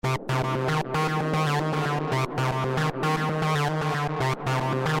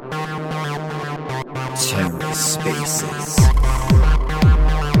TerraSpaces.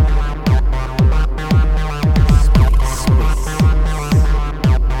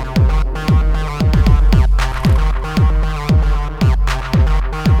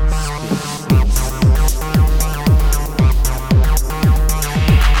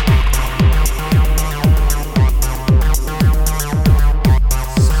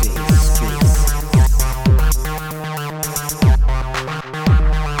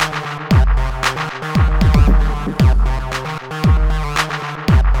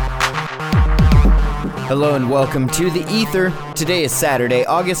 Hello and welcome to The Ether. Today is Saturday,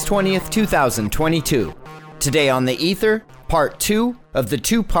 August 20th, 2022. Today on The Ether, part 2 of the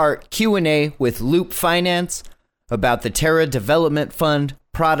two-part Q&A with Loop Finance about the Terra Development Fund,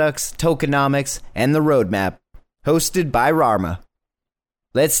 products, tokenomics, and the roadmap, hosted by Rarma.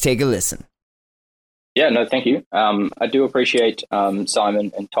 Let's take a listen. Yeah, no, thank you. I do appreciate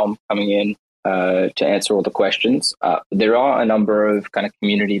Simon and Tom coming in to answer all the questions. There are a number of kind of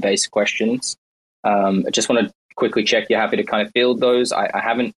community-based questions. I just want to quickly check you're happy to kind of field those. I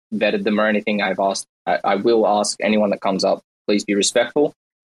haven't vetted them or anything. I will ask anyone that comes up, please be respectful.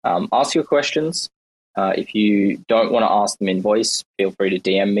 Ask your questions. If you don't want to ask them in voice, feel free to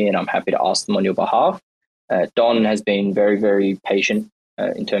DM me and I'm happy to ask them on your behalf. Don has been very, very patient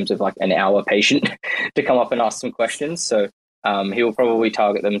in terms of like an hour patient to come up and ask some questions. So he will probably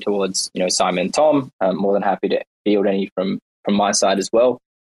target them towards, Simon and Tom. I'm more than happy to field any from my side as well.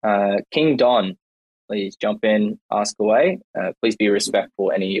 King Don, please jump in, ask away. Please be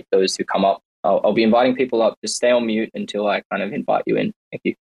respectful, any of those who come up. I'll be inviting people up. Just stay on mute until I kind of invite you in. Thank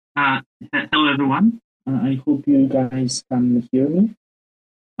you. Hello, everyone. I hope you guys can hear me.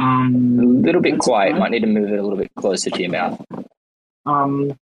 A little bit quiet. Might need to move it a little bit closer to your mouth.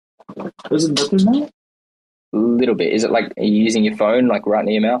 Is it better now? A little bit. Is it like, are you using your phone, like right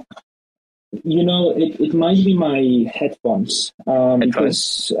near your mouth? It might be my headphones.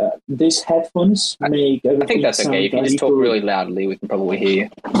 Because these headphones make everything. I think that's okay. If you just talk really loudly, we can probably hear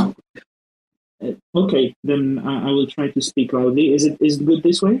you. Okay, then I will try to speak loudly. Is it good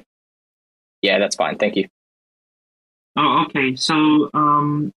this way? Yeah, that's fine. Thank you. Oh, okay. So,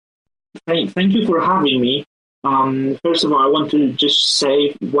 thank you for having me. First of all, I want to just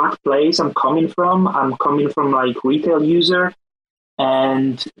say what place I'm coming from. I'm coming from like retail user,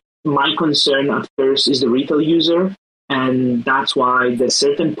 and my concern at first is the retail user, and that's why the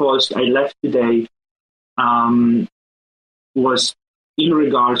certain post I left today was in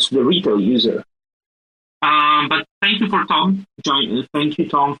regards to the retail user. But thank you for Tom. Thank you,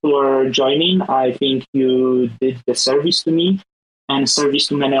 Tom, for joining. I think you did the service to me and service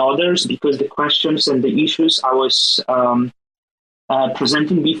to many others, because the questions and the issues I was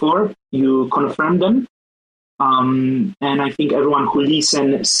presenting before, you confirmed them. And I think everyone who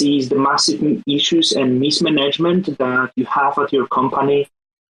listens sees the massive issues and mismanagement that you have at your company.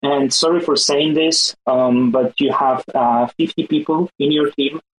 And sorry for saying this, but you have 50 people in your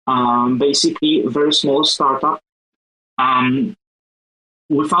team, basically a very small startup,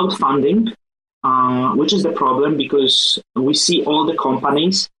 without funding, which is the problem, because we see all the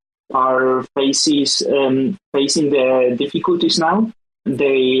companies are facing the difficulties now.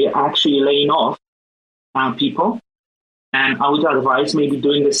 They actually laying off people, and I would advise maybe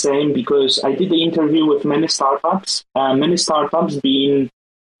doing the same, because I did the interview with many startups being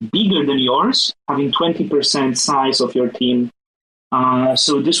bigger than yours, having 20% size of your team.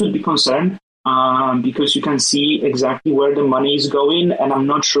 So this would be concern, because you can see exactly where the money is going, and I'm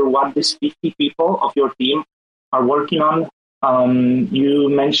not sure what these 50 people of your team are working on. You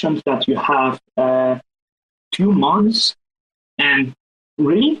mentioned that you have few months, and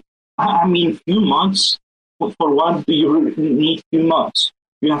really, I mean, few months. For what do you need few months?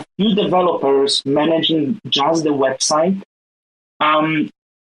 You have few developers managing just the website. To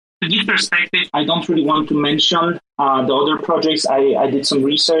give perspective, I don't really want to mention the other projects. I did some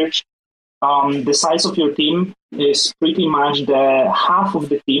research. The size of your team is pretty much the half of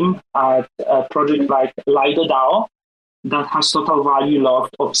the team at a project like Lido DAO that has total value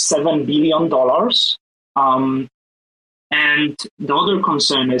locked of $7 billion. And the other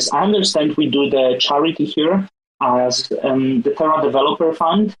concern is, I understand we do the charity here as the Terra Developer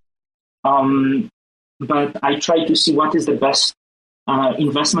Fund, but I try to see what is the best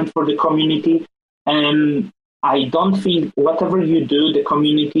investment for the community. And I don't think whatever you do, the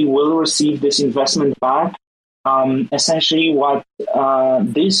community will receive this investment back. Essentially, what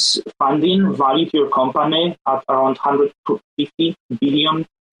this funding valued your company at around $150 billion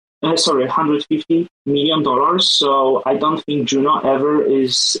 $150 million. So I don't think Juno ever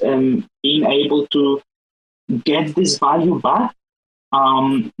is being able to get this value back,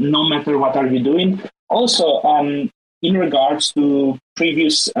 no matter what are you doing. Also, in regards to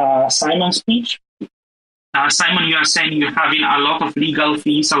previous Simon's speech, Simon, you are saying you're having a lot of legal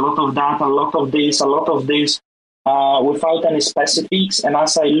fees, a lot of that, a lot of this, without any specifics. And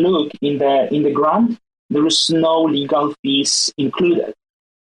as I look in the grant, there is no legal fees included.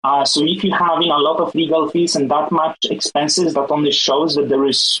 So if you're having a lot of legal fees and that much expenses, that only shows that there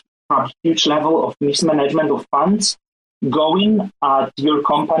is a huge level of mismanagement of funds going at your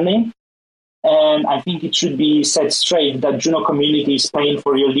company. And I think it should be said straight that Juno community is paying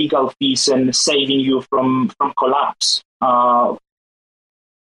for your legal fees and saving you from collapse,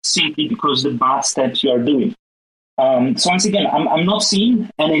 simply because the bad steps you are doing. So once again, I'm not seeing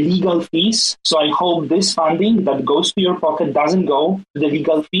any legal fees. So I hope this funding that goes to your pocket doesn't go to the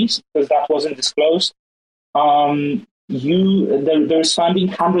legal fees, because that wasn't disclosed. There's funding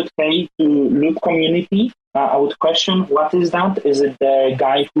 100K to Loop community. I would question, what is that? Is it the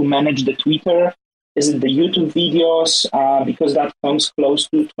guy who managed the Twitter? Is it the YouTube videos? Because that comes close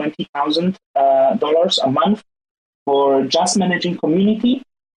to $20,000 a month for just managing community.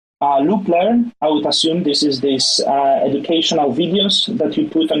 Loop Learn, I would assume this is educational videos that you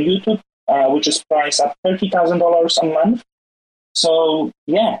put on YouTube, which is priced at $30,000 a month. So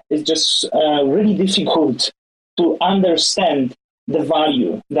yeah, it's just really difficult to understand the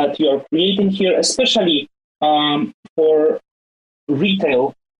value that you are creating here, especially for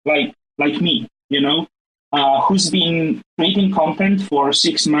retail like me, who's been creating content for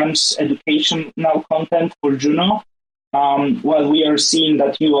 6 months, educational content for Juno, while we are seeing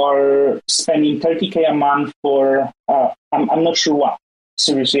that you are spending $30K a month for, I'm not sure what.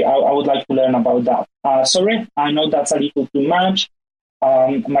 Seriously, I would like to learn about that. Sorry, I know that's a little too much.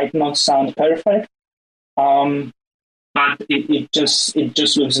 Might not sound perfect. But it just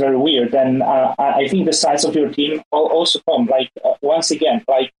looks very weird. And I think the size of your team also come, once again,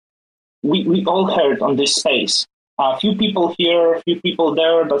 we all heard on this space. A few people here, a few people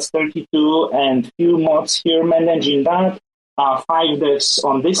there, that's 32, and few mods here managing that. 5 devs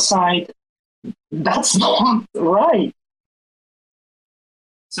on this side. That's not right.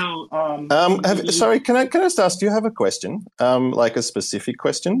 So, sorry, can I just ask? Do you have a question, like a specific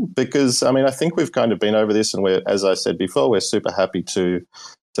question? Because I think we've kind of been over this, and as I said before, we're super happy to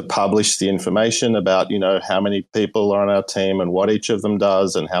publish the information about how many people are on our team and what each of them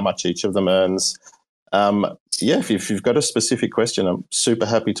does and how much each of them earns. If you've got a specific question, I'm super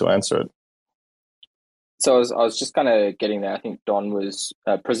happy to answer it. So I was just kind of getting there. I think Don was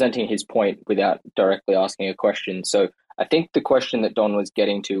presenting his point without directly asking a question. So I think the question that Don was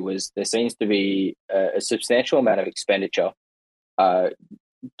getting to was, there seems to be a substantial amount of expenditure. What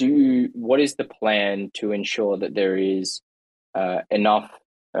is the plan to ensure that there is enough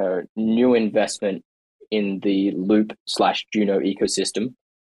new investment in the Loop/Juno ecosystem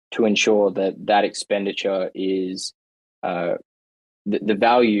to ensure that expenditure is the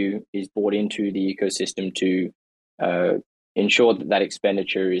value is brought into the ecosystem to ensure that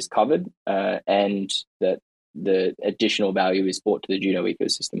expenditure is covered and that the additional value is brought to the Juno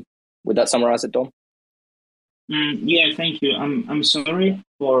ecosystem? Would that summarize it, Dom? Yeah, thank you. I'm sorry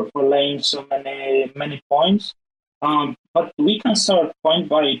for laying so many points, but we can start point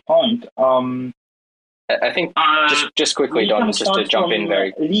by point. I think just quickly, Don, just to jump in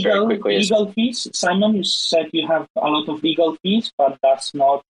very quickly. Legal fees. Simon, you said you have a lot of legal fees, but that's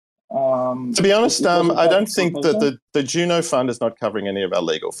not. To be honest, I don't think that the Juno fund is not covering any of our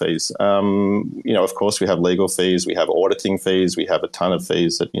legal fees. Of course, we have legal fees, we have auditing fees, we have a ton of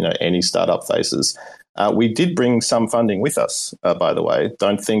fees that any startup faces. We did bring some funding with us, by the way.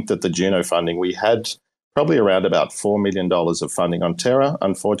 Don't think that the Juno funding, we had probably around about $4 million of funding on Terra.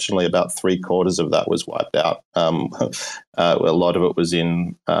 Unfortunately, about 3/4 of that was wiped out. A lot of it was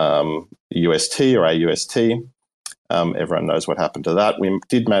in UST or AUST. Everyone knows what happened to that. We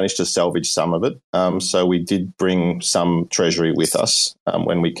did manage to salvage some of it. So we did bring some treasury with us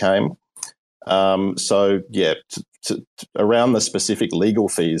when we came. Around the specific legal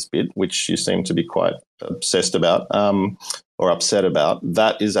fees bit, which you seem to be quite obsessed about or upset about,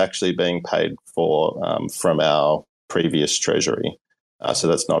 that is actually being paid for from our previous treasury. So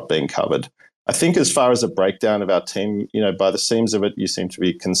that's not being covered. I think as far as a breakdown of our team, by the seams of it, you seem to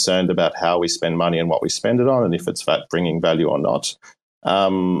be concerned about how we spend money and what we spend it on and if it's bringing value or not.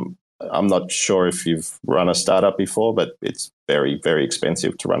 I'm not sure if you've run a startup before, but it's very, very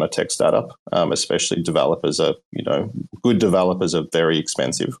expensive to run a tech startup, especially developers are, good developers are very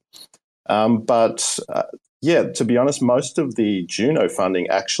expensive. But Yeah, to be honest, most of the Juno funding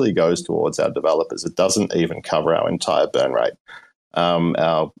actually goes towards our developers. It doesn't even cover our entire burn rate.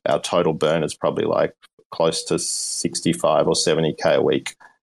 Our total burn is probably like close to 65 or 70K a week.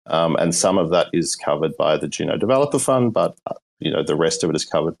 And some of that is covered by the Juno Developer Fund, but the rest of it is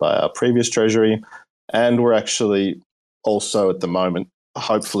covered by our previous treasury. And we're actually also at the moment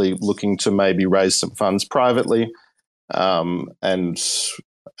hopefully looking to maybe raise some funds privately.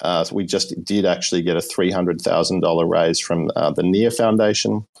 We just did actually get a $300,000 raise from the NEAR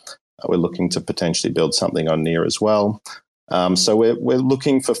Foundation. We're looking to potentially build something on NEAR as well. So we're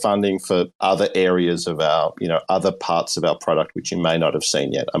looking for funding for other areas of our, other parts of our product, which you may not have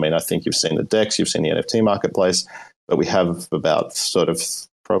seen yet. I mean, I think you've seen the DEX, you've seen the NFT marketplace, but we have about sort of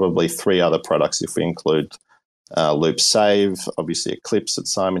probably 3 other products if we include Loop Save, obviously Eclipse that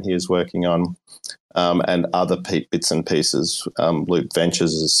Simon here is working on, and other bits and pieces. Loop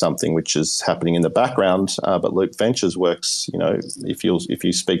Ventures is something which is happening in the background, but Loop Ventures works, if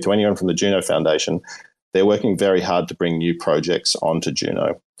you speak to anyone from the Juno Foundation, they're working very hard to bring new projects onto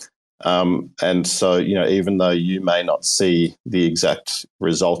Juno. And so, even though you may not see the exact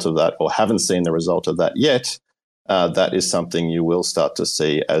result of that or haven't seen the result of that yet, that is something you will start to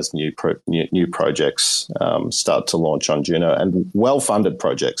see as new projects start to launch on Juno, and well-funded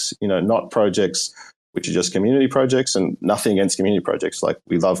projects, not projects which are just community projects, and nothing against community projects. Like,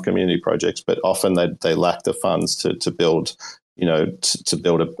 we love community projects, but often they lack the funds to build, to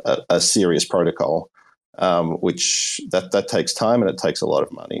build a serious protocol, which that takes time and it takes a lot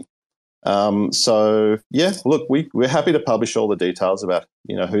of money. So yeah, look, we're happy to publish all the details about,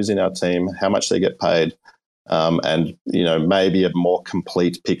 who's in our team, how much they get paid, and, maybe a more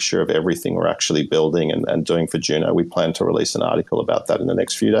complete picture of everything we're actually building and doing for Juno. We plan to release an article about that in the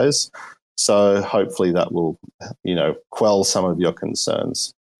next few days. So hopefully that will, quell some of your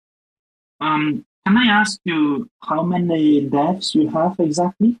concerns. Can I ask you how many devs you have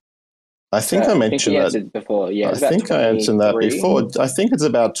exactly? I think I mentioned that before. Yeah, I think I answered that before. I think it's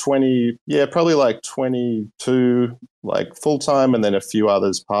about 20, probably like 22, like full-time, and then a few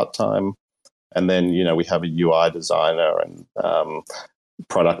others part-time. And then, we have a UI designer and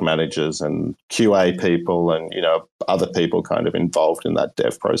product managers and QA people and, other people kind of involved in that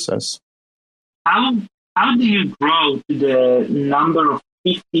dev process. How do you grow to the number of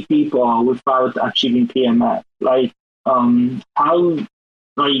 50 people without achieving PMF?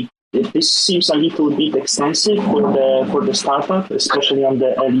 This seems a little bit extensive for the startup, especially on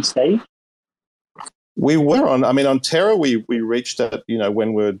the early stage. We were on Terra, we reached at,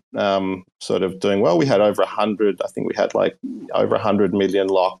 when we're sort of doing well, we had over 100, I think we had like over 100 million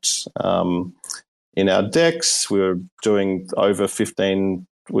locked in our DEX. We were doing over 15,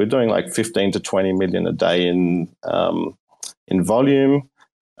 we're doing like 15 to 20 million a day in volume.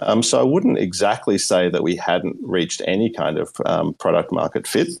 So I wouldn't exactly say that we hadn't reached any kind of product market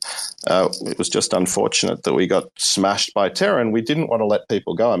fit. It was just unfortunate that we got smashed by Terra, and we didn't want to let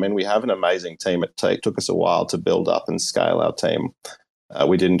people go. I mean, we have an amazing team. It took us a while to build up and scale our team.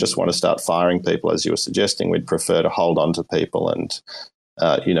 We didn't just want to start firing people, as you were suggesting. We'd prefer to hold on to people and,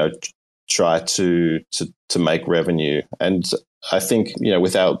 try to make revenue. And I think,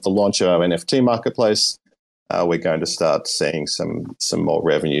 without the launch of our NFT marketplace, we're going to start seeing some more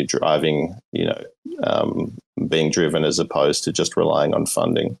revenue driving, being driven as opposed to just relying on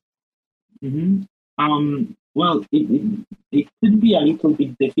funding. Mm-hmm. Well, it could be a little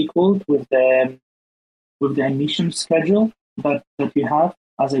bit difficult with the emission schedule that you have.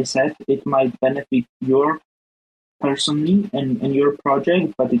 As I said, it might benefit your personally and your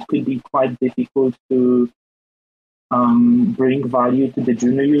project, but it could be quite difficult to bring value to the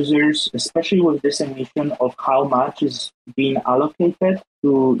Juno users, especially with this emission of how much is being allocated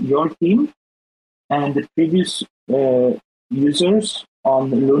to your team and the previous users on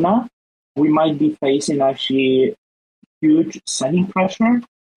Luna. We might be facing actually huge selling pressure.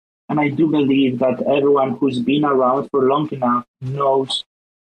 And I do believe that everyone who's been around for long enough knows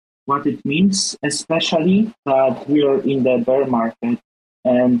what it means, especially that we are in the bear market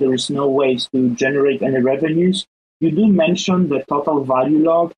and there is no ways to generate any revenues. You do mention the total value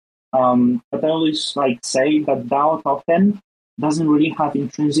log, but I always say that DAO token doesn't really have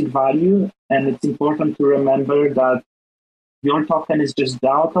intrinsic value, and it's important to remember that your token is just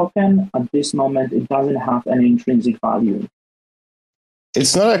DAO token. At this moment, it doesn't have any intrinsic value.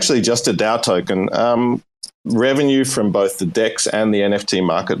 It's not actually just a DAO token. Revenue from both the DEX and the NFT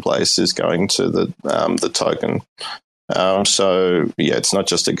marketplace is going to the token. So yeah, it's not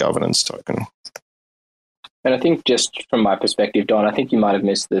just a governance token. And I think just from my perspective, Don, I think you might have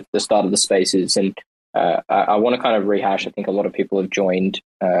missed the start of the spaces. And I want to kind of rehash. I think a lot of people have joined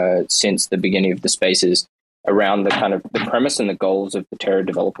since the beginning of the spaces. around the kind of the premise and the goals of the Terra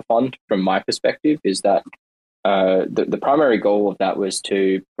Developer Fund, from my perspective, is that the primary goal of that was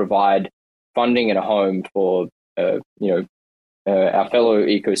to provide funding and a home for our fellow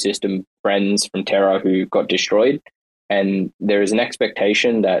ecosystem friends from Terra who got destroyed. And there is an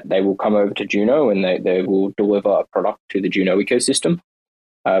expectation that they will come over to Juno and they will deliver a product to the Juno ecosystem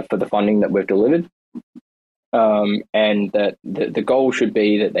for the funding that we've delivered. And that the goal should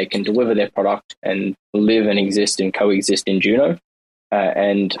be that they can deliver their product and live and exist and coexist in Juno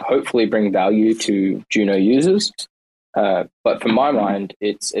and hopefully bring value to Juno users. But from my mind,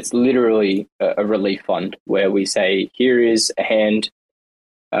 it's literally a relief fund where we say, here is a hand,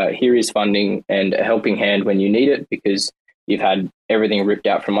 here is funding and a helping hand when you need it because you've had everything ripped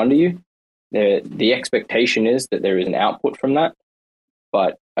out from under you. The expectation is that there is an output from that.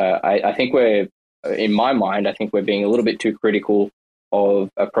 But I think in my mind, I think we're being a little bit too critical of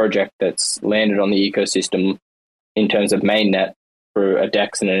a project that's landed on the ecosystem in terms of mainnet for a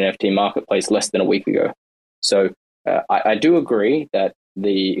DEX and an NFT marketplace less than a week ago. So I do agree that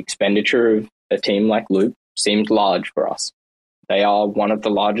the expenditure of a team like Loop seems large for us. They are one of the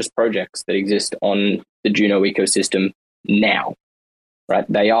largest projects that exist on the Juno ecosystem now, right?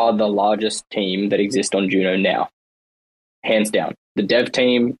 They are the largest team that exists on Juno now, hands down. The dev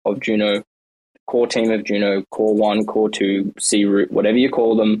team of Juno, core team of Juno, core 1, core 2, C-root, whatever you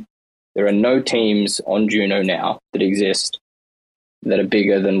call them, there are no teams on Juno now that exist that are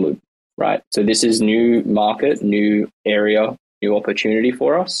bigger than Loop, right? So this is new market, new area, new opportunity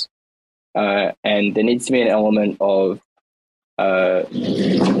for us. And there needs to be an element of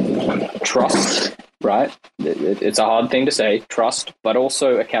trust, right? It's a hard thing to say, trust, but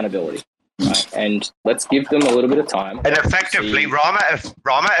also accountability. Right? And let's give them a little bit of time. And effectively, Rama,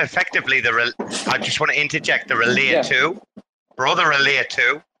 effectively, I just want to interject the layer 2, brother, a layer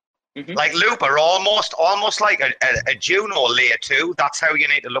 2. Mm-hmm. Like Loop are almost like a Juno layer 2. That's how you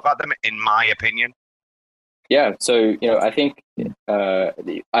need to look at them, in my opinion. Yeah, so I think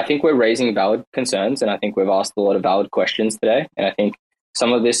we're raising valid concerns, and I think we've asked a lot of valid questions today. And I think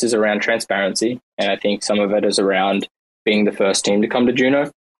some of this is around transparency, and I think some of it is around being the first team to come to Juno.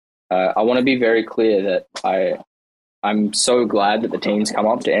 I want to be very clear that I'm so glad that the teams come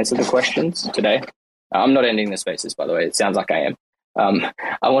up to answer the questions today. I'm not ending the spaces, by the way. It sounds like I am.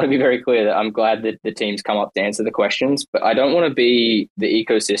 I want to be very clear that I'm glad that the teams come up to answer the questions, but I don't want to be the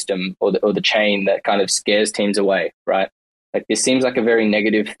ecosystem or the chain that kind of scares teams away, right? Like this seems like a very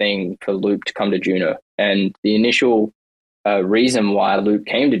negative thing for Loop to come to Juno. And the initial reason why Loop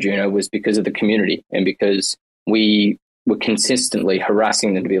came to Juno was because of the community and because we were consistently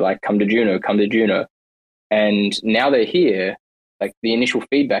harassing them to be like, come to Juno, come to Juno. And now they're here. Like the initial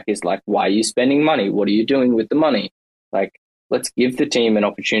feedback is like, why are you spending money? What are you doing with the money? Like, let's give the team an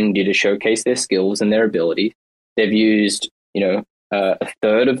opportunity to showcase their skills and their ability. They've used, a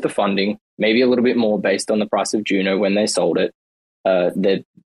third of the funding, maybe a little bit more based on the price of Juno when they sold it. They're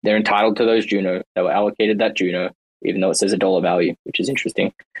entitled to those Juno. They were allocated that Juno, even though it says $1 value, which is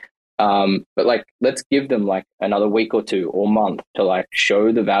interesting. But like, let's give them like another week or two or month to like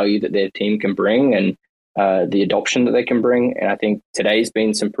show the value that their team can bring and the adoption that they can bring. And I think today's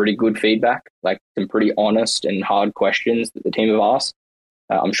been some pretty good feedback, like some pretty honest and hard questions that the team have asked.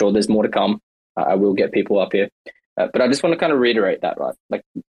 I'm sure there's more to come. I will get people up here. But I just want to kind of reiterate that, right? Like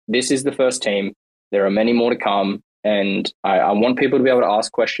this is the first team. There are many more to come. And I want people to be able to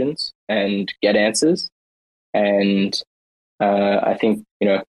ask questions and get answers. And I think,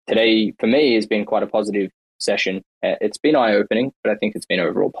 today for me has been quite a positive session. It's been eye-opening, but I think it's been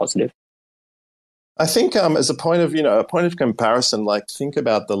overall positive. I think as a point of comparison, like think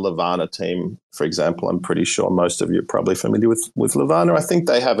about the Levana team, for example. I'm pretty sure most of you are probably familiar with Levana. I think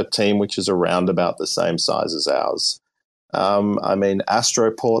they have a team which is around about the same size as ours. The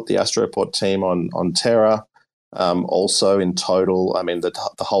Astroport team on Terra, also in total,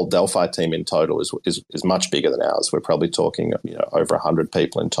 the whole Delphi team in total is much bigger than ours. We're probably talking, over 100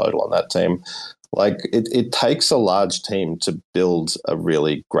 people in total on that team. Like it takes a large team to build a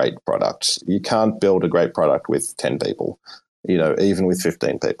really great product. You can't build a great product with 10 people, even with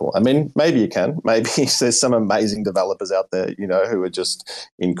 15 people. I mean, maybe you can. Maybe there's some amazing developers out there, who are just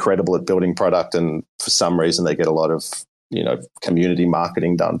incredible at building product and for some reason they get a lot of, community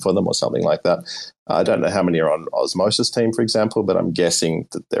marketing done for them or something like that. I don't know how many are on Osmosis team, for example, but I'm guessing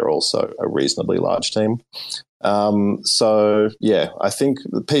that they're also a reasonably large team. I think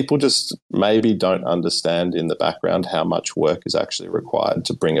people just maybe don't understand in the background how much work is actually required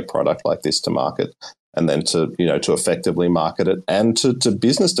to bring a product like this to market and then to effectively market it and to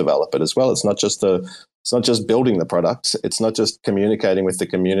business develop it as well. It's not just the it's not just building the products. It's not just communicating with the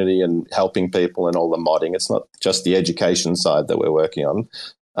community and helping people and all the modding. It's not just the education side that we're working on.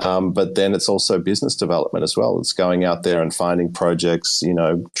 But then it's also business development as well. It's going out there and finding projects,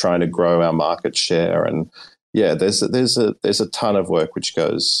 trying to grow our market share. And yeah, there's a ton of work which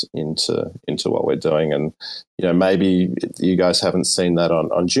goes into what we're doing. And, maybe you guys haven't seen that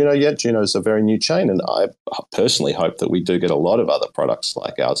on Juno yet. Juno is a very new chain. And I personally hope that we do get a lot of other products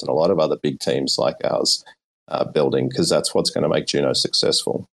like ours and a lot of other big teams like ours building, because that's what's going to make Juno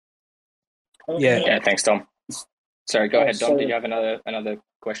successful. Yeah. Thanks, Tom. Sorry, go ahead, Dom. Did you have another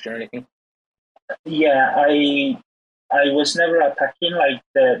question or anything? Yeah, I was never attacking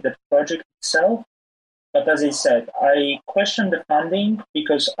the project itself, but as I said, I question the funding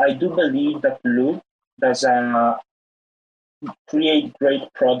because I do believe that Loop does create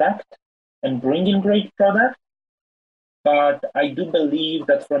great product and bring in great product, but I do believe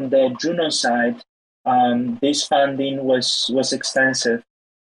that from the Juno side, this funding was extensive.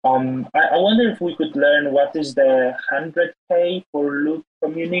 I wonder if we could learn what is the 100K for Loop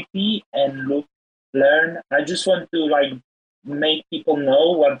community and Loop Learn. I just want to make people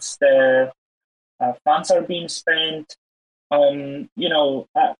know what's the funds are being spent. I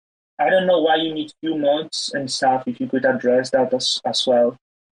don't know why you need few mods and stuff. If you could address that as well.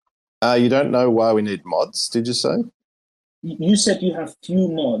 You don't know why we need mods, did you say? You said you have few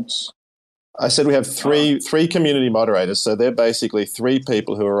mods. I said we have three community moderators. So they're basically 3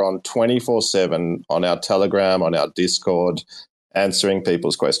 people who are on 24/7 on our Telegram, on our Discord, answering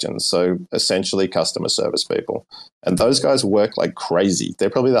people's questions. So essentially customer service people. And those guys work like crazy. They're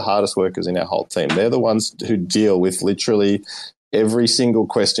probably the hardest workers in our whole team. They're the ones who deal with literally every single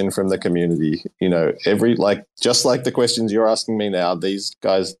question from the community. Just like the questions you're asking me now, these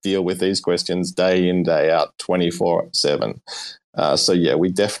guys deal with these questions day in, day out, 24/7. So yeah, we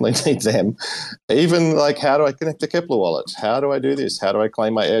definitely need them. Even how do I connect the Kepler wallet? How do I do this? How do I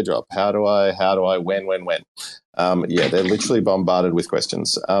claim my airdrop? How do I when? They're literally bombarded with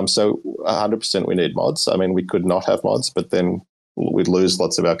questions. So 100% we need mods. I mean, we could not have mods, but then we'd lose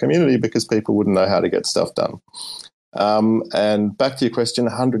lots of our community because people wouldn't know how to get stuff done. And back to your question,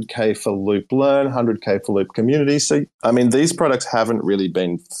 100K for Loop Learn, 100K for Loop Community. So, I mean, these products haven't really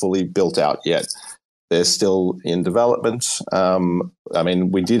been fully built out yet. They're still in development.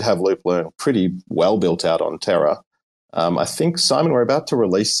 We did have Loop Learn pretty well built out on Terra. I think, Simon, we're about to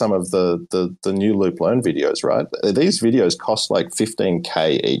release some of the new Loop Learn videos, right? These videos cost like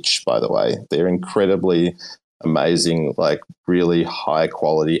 15K each, by the way. They're incredibly amazing, really high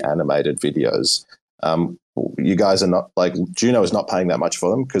quality animated videos. You guys are not Juno is not paying that much for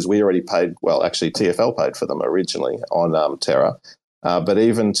them because we already paid. Well, actually, TFL paid for them originally on Terra. But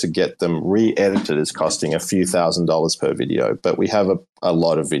even to get them re-edited is costing a few $1,000s per video. But we have a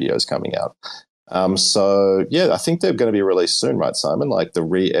lot of videos coming out. I think they're going to be released soon, right, Simon? Like the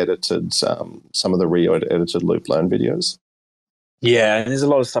re-edited, some of the re-edited Loop Learn videos. Yeah, and there's a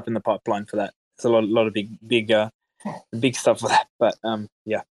lot of stuff in the pipeline for that. There's a lot of big stuff for that. But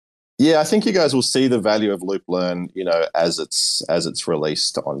yeah. Yeah, I think you guys will see the value of Loop Learn, as it's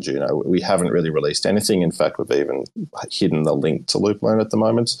released on Juno. We haven't really released anything. In fact, we've even hidden the link to Loop Learn at the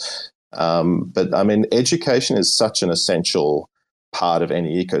moment. But I mean, education is such an essential part of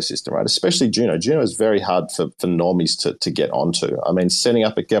any ecosystem, right? Especially Juno. Juno is very hard for normies to get onto. I mean, setting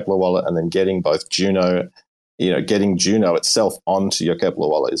up a Kepler wallet and then getting both Juno, getting Juno itself onto your Kepler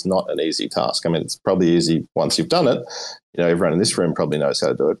wallet is not an easy task. I mean, it's probably easy once you've done it. Everyone in this room probably knows how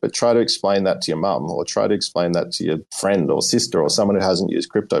to do it, but try to explain that to your mum or try to explain that to your friend or sister or someone who hasn't used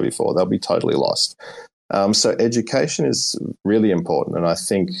crypto before. They'll be totally lost. So education is really important. And I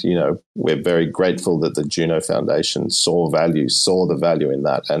think, we're very grateful that the Juno Foundation saw the value in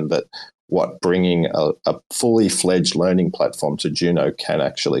that, and that what bringing a fully fledged learning platform to Juno can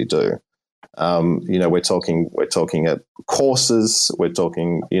actually do. We're talking at courses, we're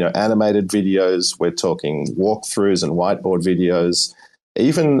talking, animated videos, we're talking walkthroughs and whiteboard videos,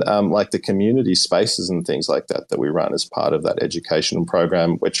 even like the community spaces and things like that we run as part of that educational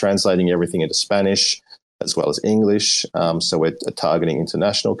program. We're translating everything into Spanish as well as English. So we're targeting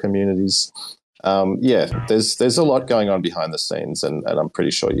international communities. There's a lot going on behind the scenes, and I'm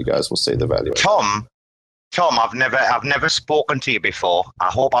pretty sure you guys will see the value. Tom, I've never spoken to you before. I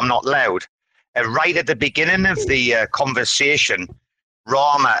hope I'm not loud. Right at the beginning of the conversation,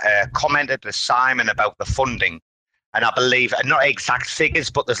 Rama commented to Simon about the funding, and I believe, not exact figures,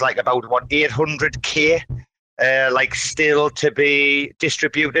 but there's about 800K still to be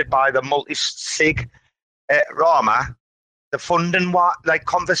distributed by the multi-sig. Rama, funding like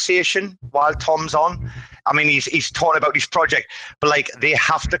conversation while Tom's on? I mean, he's talking about his project, but like they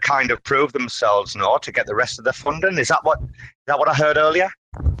have to kind of prove themselves, no, to get the rest of the funding. Is that what I heard earlier?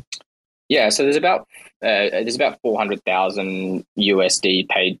 Yeah, so there's about 400,000 USD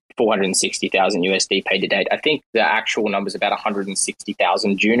paid, 460,000 USD paid to date. I think the actual number is about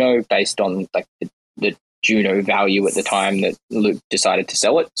 160,000 Juno, based on like the Juno value at the time that Loop decided to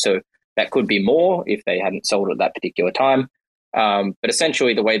sell it. So that could be more if they hadn't sold it at that particular time. But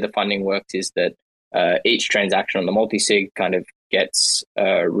essentially, the way the funding works is that each transaction on the multi-sig kind of gets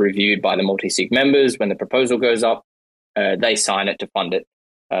reviewed by the multi-sig members. When the proposal goes up, they sign it to fund it.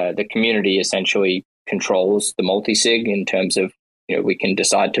 The community essentially controls the multi-sig in terms of, we can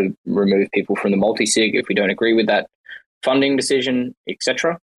decide to remove people from the multi-sig if we don't agree with that funding decision,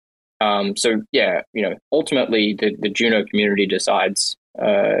 etc. So yeah, ultimately the Juno community decides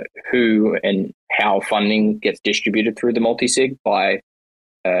who and how funding gets distributed through the multi-sig by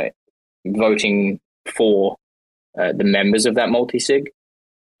voting for the members of that multi-sig.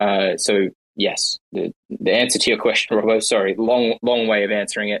 So yes, the answer to your question, Robo, sorry, long way of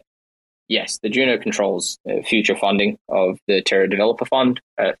answering it. Yes, the Juno controls future funding of the Terra Developer Fund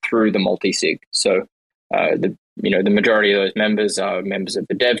through the multi-sig. So the majority of those members are members of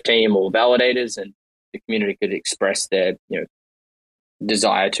the dev team or validators, and the community could express their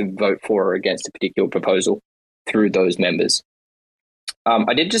desire to vote for or against a particular proposal through those members.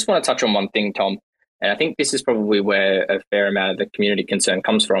 I did just want to touch on one thing, Tom, and I think this is probably where a fair amount of the community concern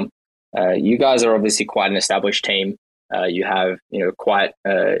comes from. You guys are obviously quite an established team. You have quite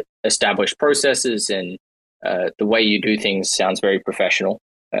established processes, and the way you do things sounds very professional.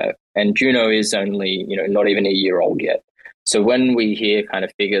 And Juno is only not even a year old yet. So when we hear kind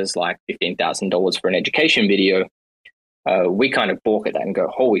of figures like $15,000 for an education video, we kind of balk at that and go,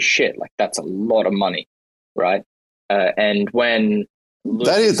 holy shit, like that's a lot of money, right? And when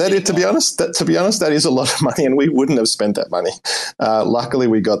to be honest, that is a lot of money, and we wouldn't have spent that money. Luckily,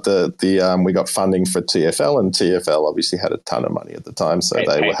 we got we got funding for TFL, and TFL obviously had a ton of money at the time, so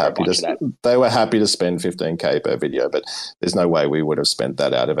they were happy to spend $15K per video. But there's no way we would have spent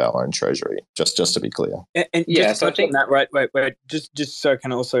that out of our own treasury. Just to be clear. And yeah, so I think that right. Just so I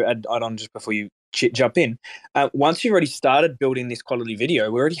can also add on just before you jump in. Once you've already started building this quality video,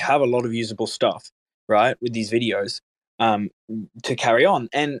 we already have a lot of usable stuff, right, with these videos. To carry on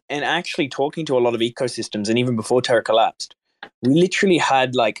and actually talking to a lot of ecosystems, and even before Terra collapsed, we literally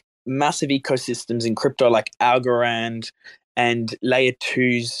had like massive ecosystems in crypto like Algorand and layer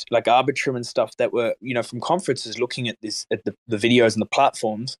 2s like Arbitrum and stuff that were from conferences looking at this at the videos and the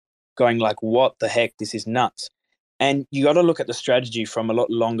platforms going like, what the heck, this is nuts. And you got to look at the strategy from a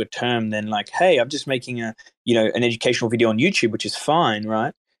lot longer term than like, hey, I'm just making an educational video on YouTube, which is fine,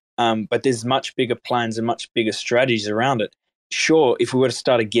 right? But there's much bigger plans and much bigger strategies around it. Sure, if we were to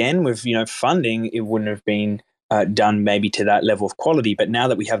start again with funding, it wouldn't have been done maybe to that level of quality. But now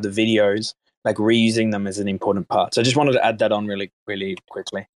that we have the videos, like reusing them is an important part. So I just wanted to add that on really, really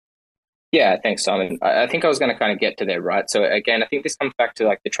quickly. Yeah, thanks, Simon. I think I was going to kind of get to there, right? So again, I think this comes back to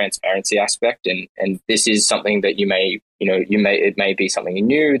like the transparency aspect, and this is something that it may be something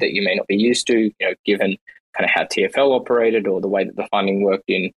new that you may not be used to, given kind of how TFL operated or the way that the funding worked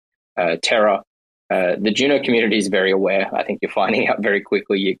in Terra. The Juno community is very aware. I think you're finding out very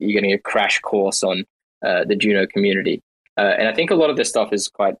quickly. You're getting a crash course on the Juno community. And I think a lot of this stuff is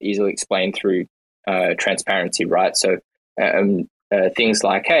quite easily explained through transparency, right? So things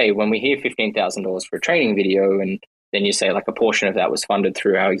like, hey, when we hear $15,000 for a training video, and then you say like a portion of that was funded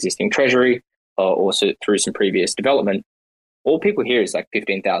through our existing treasury or also through some previous development, all people hear is like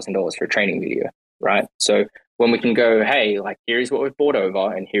 $15,000 for a training video, right? So when we can go, hey, like here's what we've bought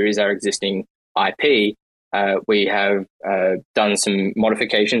over, and here is our existing IP, we have done some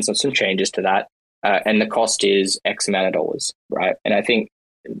modifications and some changes to that, and the cost is X amount of dollars, right? And I think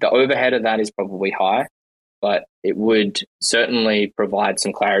the overhead of that is probably high, but it would certainly provide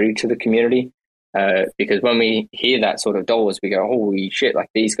some clarity to the community, because when we hear that sort of dollars, we go, holy shit, like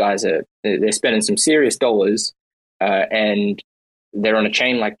these guys they're spending some serious dollars, and they're on a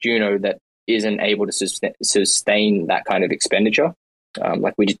chain like Juno that isn't able to sustain that kind of expenditure.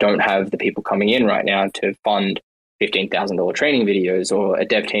 Like we just don't have the people coming in right now to fund $15,000 training videos or a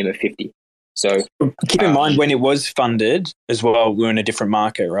dev team of 50. So keep in mind when it was funded as well, we're in a different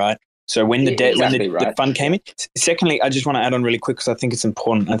market, right? So when the fund came in. Secondly, I just want to add on really quick because I think it's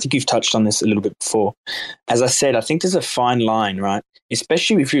important. I think you've touched on this a little bit before. As I said, I think there's a fine line, right?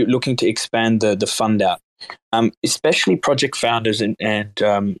 Especially if you're looking to expand the fund out. Especially project founders and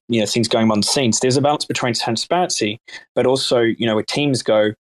things going on the scenes. There's a balance between transparency, but also where teams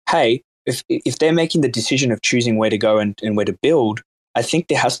go, hey, if they're making the decision of choosing where to go and where to build, I think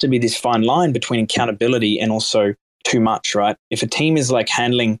there has to be this fine line between accountability and also too much, right? If a team is like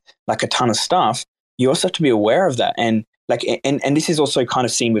handling like a ton of stuff, you also have to be aware of that. And like, and this is also kind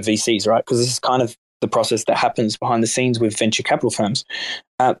of seen with VCs, right? Because this is kind of the process that happens behind the scenes with venture capital firms.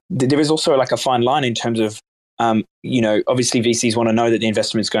 There is also like a fine line in terms of, obviously VCs want to know that the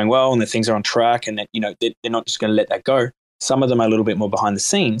investment is going well and that things are on track and that, they're not just going to let that go. Some of them are a little bit more behind the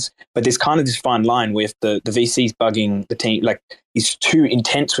scenes, but there's kind of this fine line with the VCs bugging the team, like is too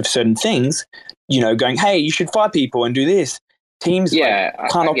intense with certain things, going, hey, you should fire people and do this. Teams can't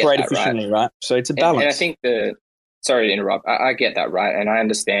operate efficiently, right? So it's a balance. And I think sorry to interrupt, I get that, right? And I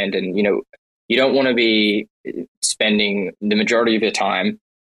understand, and, you don't want to be spending the majority of your time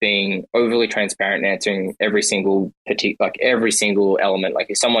being overly transparent and answering every single element. Like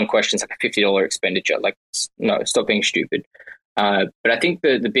if someone questions like a $50 expenditure, like, no, stop being stupid. But I think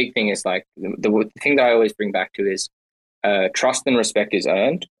the big thing is like the thing that I always bring back to is trust and respect is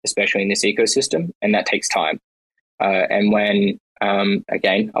earned, especially in this ecosystem, and that takes time. And when,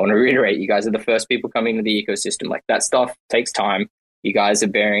 again, I want to reiterate, you guys are the first people coming to the ecosystem. Like that stuff takes time. You guys are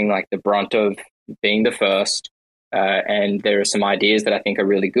bearing like the brunt of being the first. And there are some ideas that I think are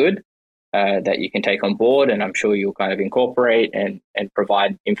really good that you can take on board, and I'm sure you'll kind of incorporate and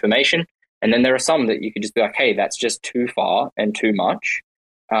provide information. And then there are some that you could just be like, hey, that's just too far and too much.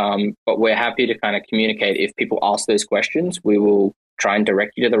 But we're happy to kind of communicate. If people ask those questions, we will try and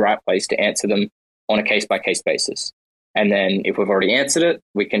direct you to the right place to answer them on a case-by-case basis. And then if we've already answered it,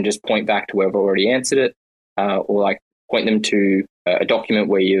 we can just point back to where we've already answered it, or like point them to a document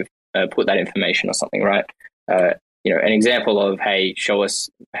where you've put that information or something, right? An example of, hey, show us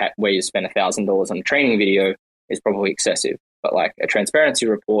where you spent $1,000 on a training video is probably excessive, but like a transparency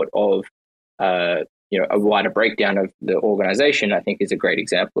report of, a wider breakdown of the organization, I think is a great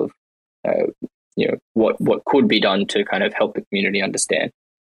example of, what could be done to kind of help the community understand.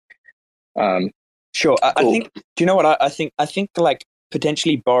 Sure. I think, do you know what I think? I think like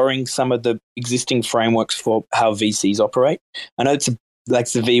potentially borrowing some of the existing frameworks for how VCs operate. I know it's like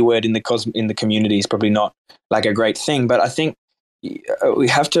the V word in the community is probably not like a great thing, but I think we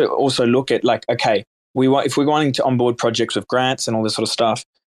have to also look at like, okay, if we're wanting to onboard projects with grants and all this sort of stuff,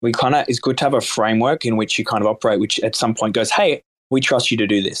 it's good to have a framework in which you kind of operate, which at some point goes, hey, we trust you to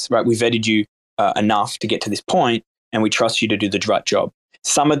do this, right? We vetted you enough to get to this point, and we trust you to do the right job.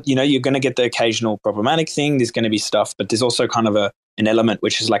 Some of, you're going to get the occasional problematic thing. There's going to be stuff, but there's also kind of an element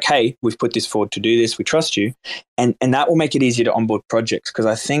which is like, hey, we've put this forward to do this. We trust you. And that will make it easier to onboard projects, because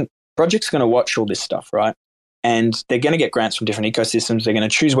I think projects are going to watch all this stuff, right? And they're going to get grants from different ecosystems. They're going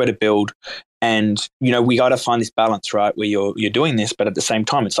to choose where to build. And, we got to find this balance, right, where you're doing this, but at the same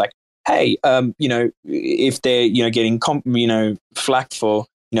time, it's like, hey, if they're, getting, flack for,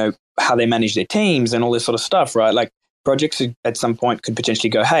 how they manage their teams and all this sort of stuff, right? Like projects at some point could potentially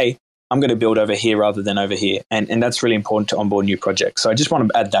go, hey, I'm going to build over here rather than over here. And that's really important to onboard new projects. So I just want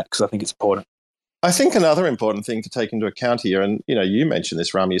to add that because I think it's important. I think another important thing to take into account here, and you mentioned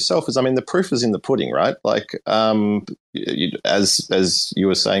this, Rami, yourself, is the proof is in the pudding, right? Like as you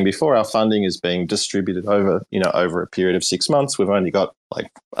were saying before, our funding is being distributed over a period of 6 months. We've only got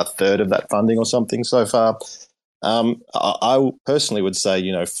like a third of that funding or something so far. I personally would say,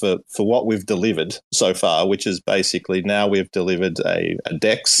 for what we've delivered so far, which is basically now we've delivered a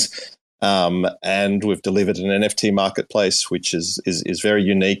DEX. And we've delivered an NFT marketplace, which is very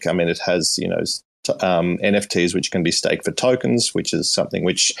unique. It has NFTs which can be staked for tokens, which is something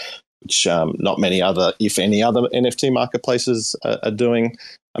which not many other, if any other, NFT marketplaces are doing.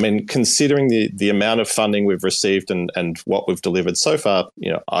 Considering the amount of funding we've received and what we've delivered so far,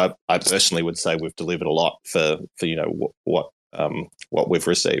 I personally would say we've delivered a lot for what we've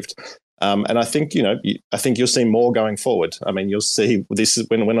received. And I think, you'll see more going forward. You'll see this is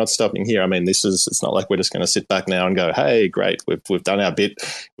when we're not stopping here. It's not like we're just going to sit back now and go, hey, great, we've done our bit.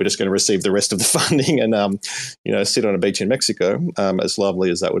 We're just going to receive the rest of the funding and, sit on a beach in Mexico, as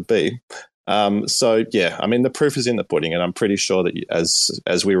lovely as that would be. The proof is in the pudding, and I'm pretty sure that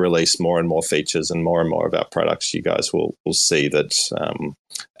as we release more and more features and more of our products, you guys will see that,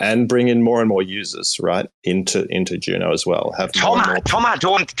 and bring in more and more users right into Juno as well. Tom, I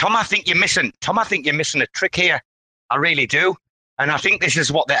think you're missing a trick here. I really do, and I think this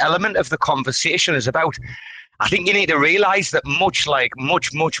is what the element of the conversation is about. I think you need to realize that much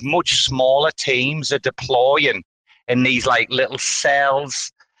smaller teams are deploying in these like little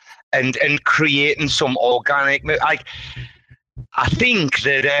cells. And creating some organic, I think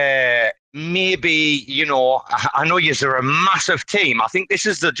that maybe I know you're a massive team. I think this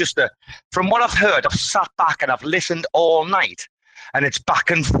is from what I've heard. I've sat back and I've listened all night, and it's back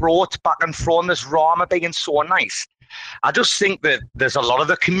and forth, and there's Rama being so nice. I just think that there's a lot of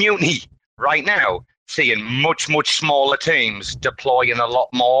the community right now seeing much, much smaller teams deploying a lot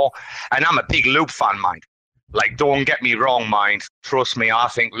more. And I'm a big Loop fan, mind. Like, don't get me wrong, mind. Trust me, I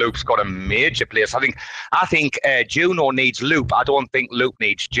think Loop's got a major place. I think Juno needs Loop. I don't think Loop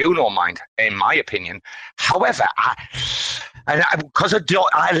needs Juno, mind, in my opinion. However, because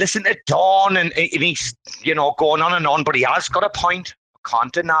I listen to Dawn and he's, going on and on, but he has got a point. I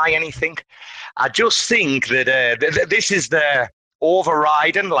can't deny anything. I just think that this is the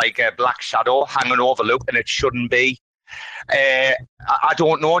overriding, like a black shadow hanging over Loop, and it shouldn't be. I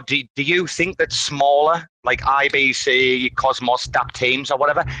don't know. Do you think that smaller, like IBC, Cosmos, DAP teams or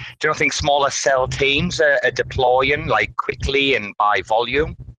whatever, do you think smaller cell teams are deploying like quickly and by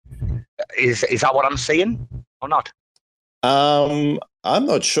volume? Is that what I'm seeing or not? I'm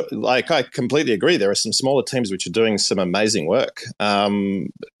not sure. Like, I completely agree. There are some smaller teams which are doing some amazing work.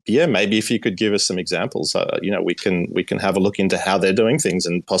 Maybe if you could give us some examples, we can have a look into how they're doing things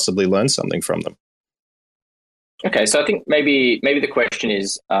and possibly learn something from them. Okay, so I think maybe the question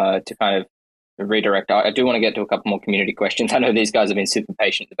is to kind of redirect. I do want to get to a couple more community questions. I know these guys have been super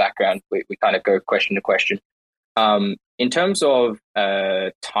patient in the background. We kind of go question to question. In terms of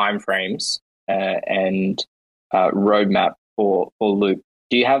timeframes and roadmap for Loop,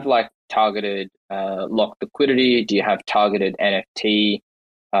 do you have like targeted locked liquidity? Do you have targeted NFT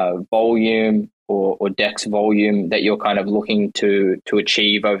volume or DEX volume that you're kind of looking to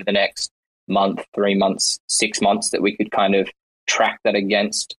achieve over the next month, 3 months, 6 months, that we could kind of track that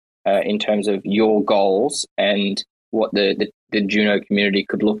against in terms of your goals and what the Juno community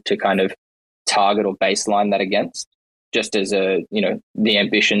could look to kind of target or baseline that against, just as the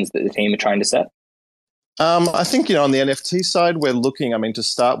ambitions that the team are trying to set? I think, on the NFT side, we're looking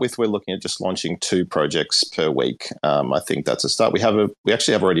at just launching 2 projects per week. I think that's a start. We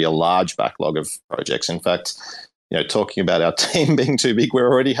actually have already a large backlog of projects. In fact, talking about our team being too big,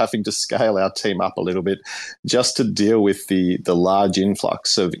 we're already having to scale our team up a little bit just to deal with the large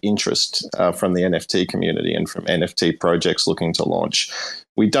influx of interest from the NFT community and from NFT projects looking to launch.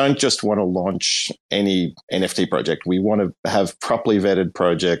 We don't just want to launch any NFT project. We want to have properly vetted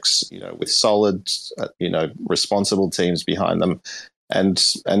projects, with solid, responsible teams behind them.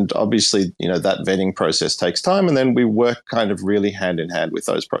 And obviously, that vetting process takes time, and then we work kind of really hand in hand with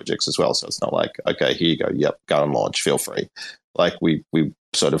those projects as well. So it's not like, okay, here you go, yep, go and launch, feel free. Like we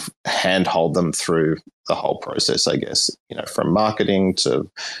sort of handhold them through the whole process, I guess, from marketing to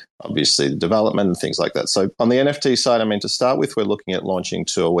obviously development and things like that. So on the NFT side, to start with, we're looking at launching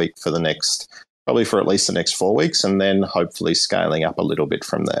 2 a week for at least the next 4 weeks, and then hopefully scaling up a little bit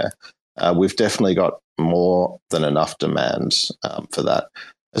from there. We've definitely got more than enough demand for that.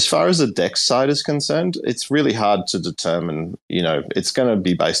 As far as the DEX side is concerned, it's really hard to determine, it's going to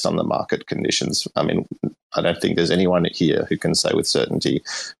be based on the market conditions. I don't think there's anyone here who can say with certainty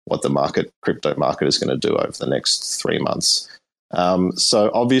what the crypto market is going to do over the next 3 months.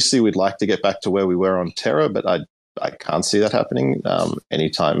 So obviously we'd like to get back to where we were on Terra, but I can't see that happening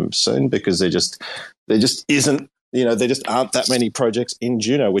anytime soon, because there just isn't, there just aren't that many projects in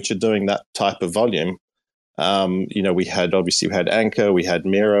Juno which are doing that type of volume. We had Anchor, we had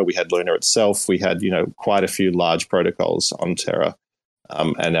Mira, we had Luna itself, we had, quite a few large protocols on Terra.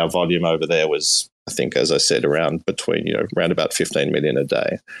 And our volume over there was, I think, as I said, around about 15 million a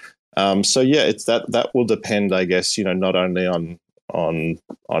day. It's that will depend, I guess, not only on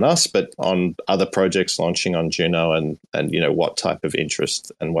us, but on other projects launching on Juno and what type of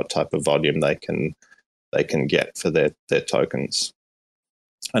interest and what type of volume they can get for their tokens.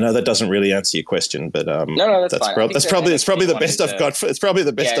 I know that doesn't really answer your question, but no, that's fine. It's probably the best I've got. It's probably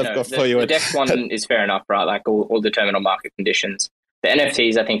the best I've got for you. The DEX one is fair enough, right? Like all determined on market conditions. The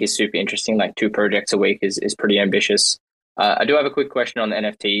NFTs, I think, is super interesting. Like 2 projects a week is pretty ambitious. I do have a quick question on the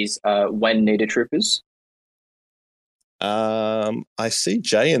NFTs. When Nita Troopers? I see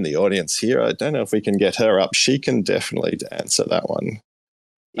Jay in the audience here. I don't know if we can get her up. She can definitely answer that one.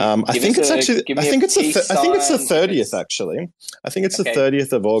 I think it's the 30th, actually. I think it's the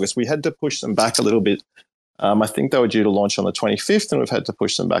 30th of August. We had to push them back a little bit. I think they were due to launch on the 25th, and we've had to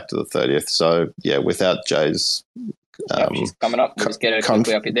push them back to the 30th. So, without Jay's... she's coming up. We'll just get her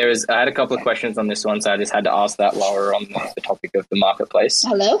quickly up here. I had a couple of questions on this one, so I just had to ask that while we're on the topic of the marketplace.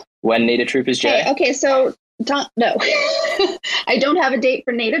 Hello? When Nita Troopers, Jay? Hey, okay, so, no. I don't have a date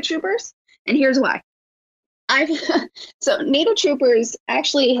for Nita Troopers, and here's why. So Nita Troopers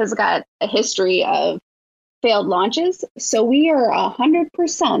actually has got a history of failed launches. So we are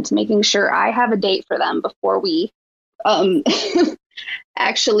 100% making sure I have a date for them before we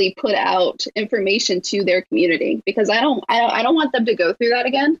actually put out information to their community, because I don't want them to go through that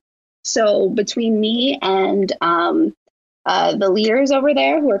again. So between me and the leaders over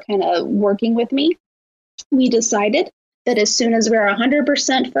there who are kind of working with me, we decided that as soon as we're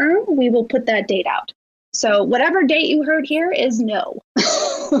 100% firm, we will put that date out. So whatever date you heard here is no.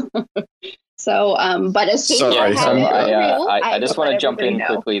 So, but as soon as I just want to jump in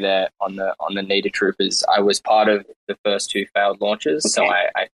quickly there on the Nader Troopers. I was part of the first 2 failed launches, so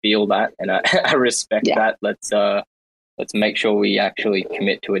I feel that and I respect that. Let's make sure we actually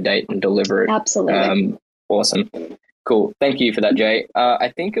commit to a date and deliver it. Absolutely. Awesome. Cool. Thank you for that, Jay.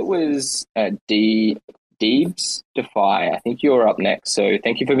 I think it was Deebs Defy. I think you're up next. So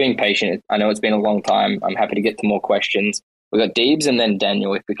thank you for being patient. I know it's been a long time. I'm happy to get to more questions. We got Deebs and then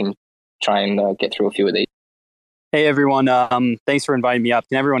Daniel, if we can try and get through a few of these. Hey, everyone. Thanks for inviting me up.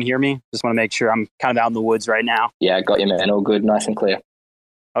 Can everyone hear me? Just want to make sure. I'm kind of out in the woods right now. Yeah, got you, man. All good. Nice and clear.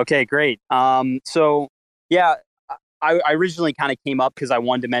 Okay, great. So, yeah, I originally kind of came up because I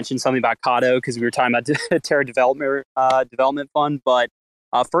wanted to mention something about Pt.2 because we were talking about Terra Development Fund. But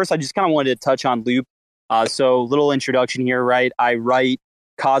first, I just kind of wanted to touch on Loop. So little introduction here, right? I write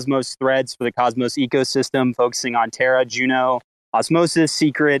Cosmos threads for the Cosmos ecosystem, focusing on Terra, Juno, Osmosis,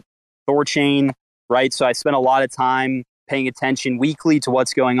 Secret, Thorchain, right? So I spent a lot of time paying attention weekly to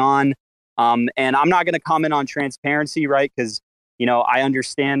what's going on. And I'm not going to comment on transparency, right? Because, I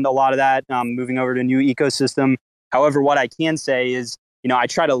understand a lot of that moving over to a new ecosystem. However, what I can say is, I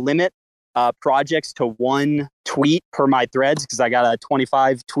try to limit projects to 1 tweet per my threads because I got a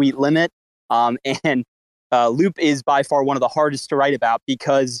 25 tweet limit. And Loop is by far one of the hardest to write about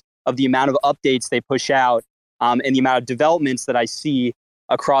because of the amount of updates they push out and the amount of developments that I see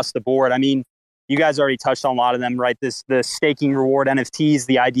across the board. I mean, you guys already touched on a lot of them, right? The staking reward NFTs,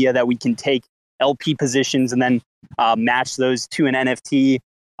 the idea that we can take LP positions and then match those to an NFT,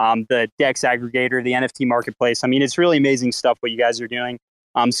 the DEX aggregator, the NFT marketplace. I mean, it's really amazing stuff what you guys are doing.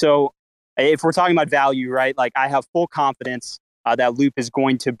 So if we're talking about value, right, like I have full confidence that Loop is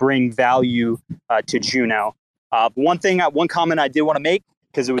going to bring value to Juno. One comment I did want to make,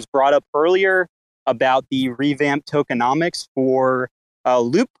 because it was brought up earlier about the revamped tokenomics for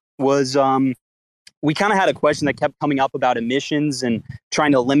Loop, was we kind of had a question that kept coming up about emissions and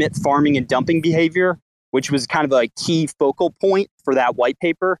trying to limit farming and dumping behavior, which was kind of a key focal point for that white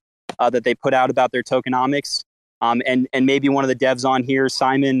paper that they put out about their tokenomics. And maybe one of the devs on here,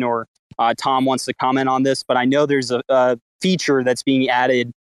 Simon or Tom, wants to comment on this, but I know there's a feature that's being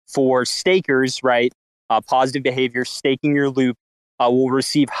added for stakers, right? Positive behavior, staking your Loop will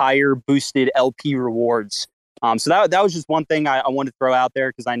receive higher boosted LP rewards. So that was just one thing I wanted to throw out there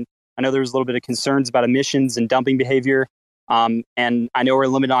because I know there was a little bit of concerns about emissions and dumping behavior. And I know we're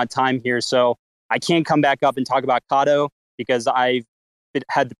limited on time here, so I can't come back up and talk about Pt.2 because I've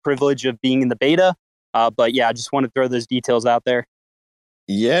had the privilege of being in the beta. But yeah, I just want to throw those details out there.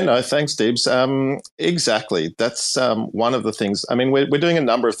 Yeah, no, thanks, Deebs. Exactly. That's one of the things. I mean, we're doing a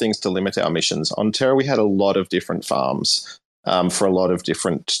number of things to limit our emissions. On Terra, we had a lot of different farms for a lot of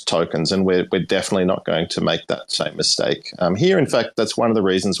different tokens, and we're definitely not going to make that same mistake. Here, in fact, that's one of the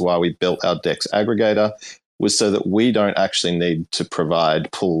reasons why we built our DEX aggregator, was so that we don't actually need to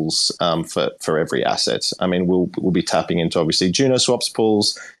provide pools for every asset. I mean, we'll be tapping into, obviously, Juno swaps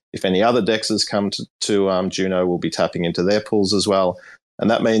pools. If any other DEXs come to Juno, we'll be tapping into their pools as well. And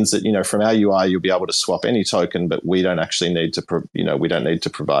that means that, from our UI, you'll be able to swap any token, but we don't actually need to, we don't need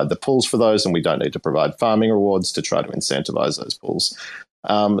to provide the pools for those, and we don't need to provide farming rewards to try to incentivize those pools.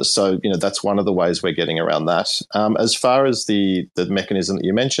 So, that's one of the ways we're getting around that. As far as the mechanism that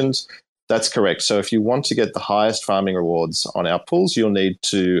you mentioned, that's correct. So if you want to get the highest farming rewards on our pools, you'll need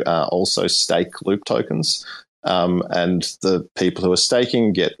to also stake Loop tokens. And the people who are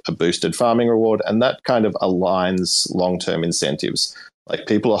staking get a boosted farming reward, and that kind of aligns long-term incentives. Like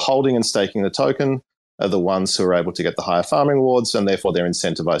people are holding and staking the token are the ones who are able to get the higher farming rewards, and therefore they're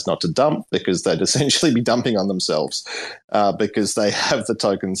incentivized not to dump because they'd essentially be dumping on themselves because they have the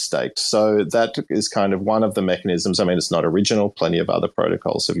token staked. So that is kind of one of the mechanisms. I mean, it's not original. Plenty of other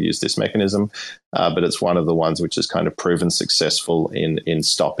protocols have used this mechanism, but it's one of the ones which has kind of proven successful in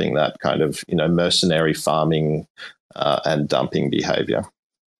stopping that kind of, mercenary farming and dumping behavior.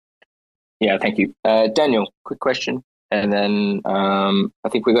 Yeah, thank you. Daniel, quick question. And then I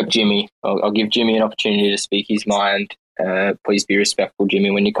think we got Jimmy. I'll give Jimmy an opportunity to speak his mind. Please be respectful, Jimmy,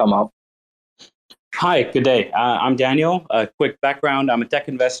 when you come up. Hi, good day. I'm Daniel. A quick background. I'm a tech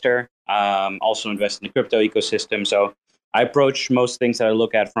investor. Also invest in the crypto ecosystem. So I approach most things that I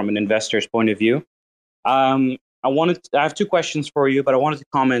look at from an investor's point of view. I have 2 questions for you, but I wanted to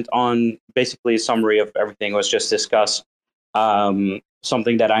comment on basically a summary of everything that was just discussed.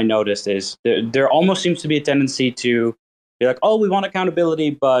 something that I noticed is there almost seems to be a tendency to be like, oh, we want accountability,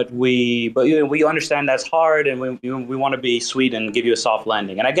 but we understand that's hard, and we want to be sweet and give you a soft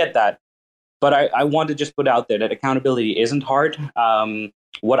landing. And I get that. But I want to just put out there that accountability isn't hard.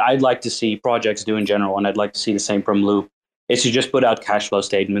 What I'd like to see projects do in general, and I'd like to see the same from Loop, is to just put out cash flow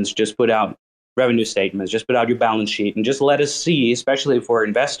statements, just put out revenue statements, just put out your balance sheet, and just let us see, especially for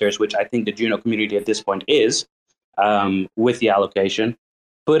investors, which I think the Juno community at this point is, with the allocation,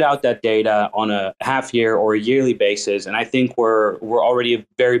 put out that data on a half year or a yearly basis. And I think we're already a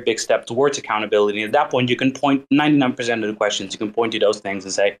very big step towards accountability. And at that point, you can point 99% of the questions, you can point to those things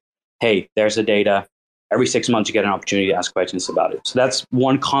and say, hey, there's the data. Every 6 months, you get an opportunity to ask questions about it. So that's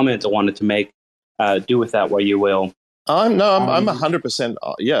one comment I wanted to make. Do with that what you will. I'm 100%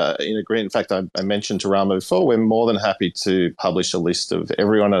 in agreement. In fact, I mentioned to Rama before, we're more than happy to publish a list of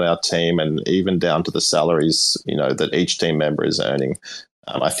everyone on our team, and even down to the salaries, that each team member is earning.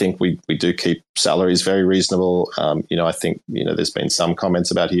 I think we do keep salaries very reasonable. I think there's been some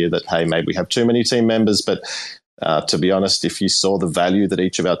comments about here that, hey, maybe we have too many team members, but to be honest, if you saw the value that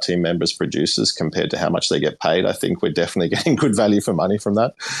each of our team members produces compared to how much they get paid, I think we're definitely getting good value for money from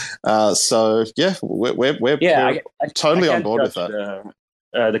that. We're totally on board with that.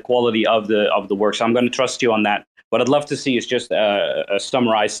 The quality of the work, so I'm going to trust you on that. What I'd love to see is just a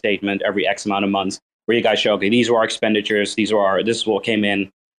summarized statement every X amount of months where you guys show, okay, these are our expenditures, this is what came in.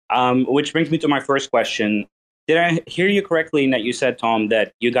 Which brings me to my first question. Did I hear you correctly in that you said, Tom,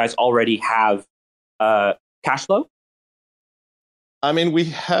 that you guys already have cash flow? I mean, we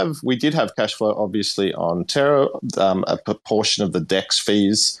did have cash flow, obviously, on Terra. A proportion of the DEX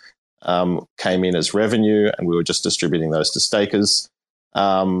fees came in as revenue, and we were just distributing those to stakers.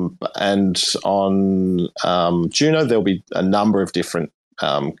 And on Juno, there'll be a number of different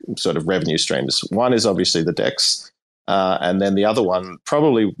sort of revenue streams. One is obviously the DEX, and then the other one,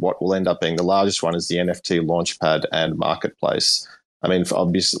 probably what will end up being the largest one, is the NFT Launchpad and Marketplace. I mean,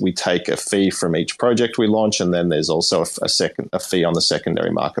 obviously, we take a fee from each project we launch, and then there's also a fee on the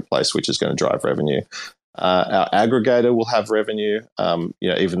secondary marketplace, which is going to drive revenue. Our aggregator will have revenue.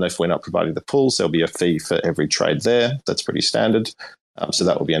 Even if we're not providing the pools, there'll be a fee for every trade there. That's pretty standard. So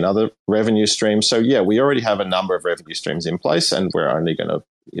that will be another revenue stream. So yeah, we already have a number of revenue streams in place, and we're only going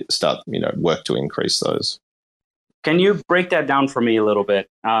to start, work to increase those. Can you break that down for me a little bit?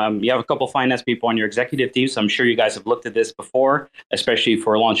 You have a couple of finance people on your executive team, so I'm sure you guys have looked at this before, especially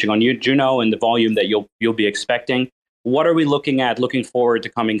for launching on Juno and the volume that you'll be expecting. What are we looking forward to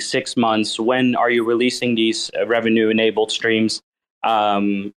coming 6 months? When are you releasing these revenue-enabled streams?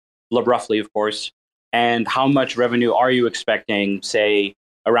 Roughly, of course. And how much revenue are you expecting, say,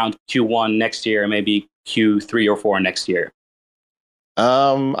 around Q1 next year, maybe Q3 or 4 next year?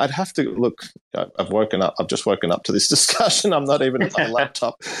 I'd have to look. I've just woken up to this discussion. I'm not even at my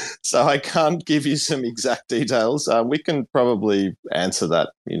laptop, so I can't give you some exact details. We can probably answer that,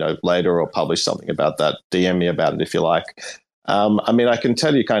 later, or publish something about that. DM me about it if you like. I mean, I can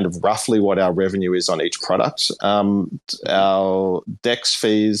tell you kind of roughly what our revenue is on each product. Our DEX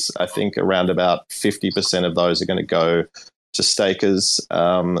fees, I think around about 50% of those are going to go to stakers.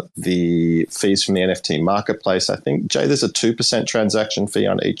 The fees from the NFT marketplace, I think, Jay, there's a 2% transaction fee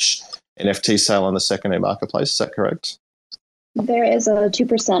on each NFT sale on the secondary marketplace. Is that correct? There is a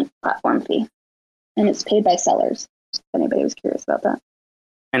 2% platform fee, and it's paid by sellers, if anybody was curious about that.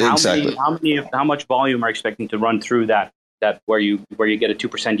 And exactly. How much volume are you expecting to run through that where you get a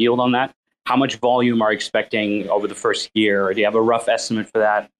 2% yield on that? How much volume are you expecting over the first year? Or do you have a rough estimate for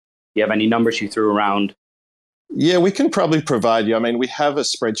that? Do you have any numbers you threw around? Yeah, we can probably provide you. I mean, we have a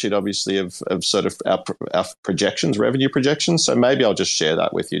spreadsheet, obviously, of sort of our projections, revenue projections. So maybe I'll just share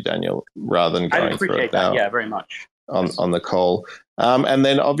that with you, Daniel, rather than going through it now. Yeah, very much. On the call. And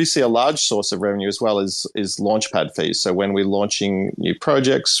then obviously a large source of revenue as well is launchpad fees. So when we're launching new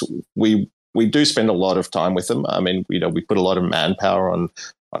projects, we do spend a lot of time with them. I mean, we put a lot of manpower on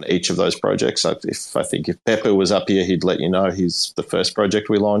each of those projects. I think if Pepper was up here, he'd let you know he's the first project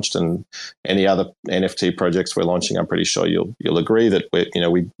we launched, and any other NFT projects we're launching, I'm pretty sure you'll agree that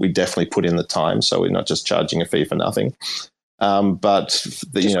we definitely put in the time. So we're not just charging a fee for nothing. But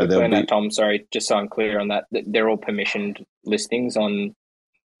Tom, sorry, just so I'm clear on that, they're all permissioned listings on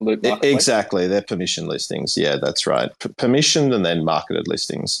Loop Marketplace? Exactly, they're permission listings. Yeah, that's right. Permissioned and then marketed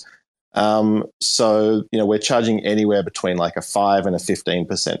listings. So we're charging anywhere between like a 5 and a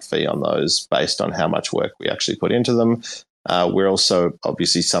 15% fee on those, based on how much work we actually put into them. We're also,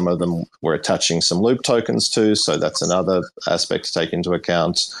 obviously, some of them we're attaching some Loop tokens to, so that's another aspect to take into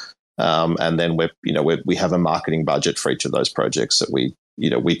account. And then we have a marketing budget for each of those projects that we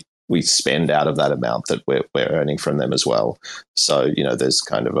we spend out of that amount that we're earning from them as well. So, there's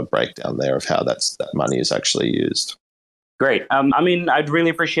kind of a breakdown there of how that money is actually used. Great. I'd really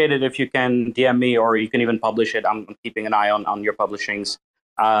appreciate it if you can DM me, or you can even publish it. I'm keeping an eye on your publishings.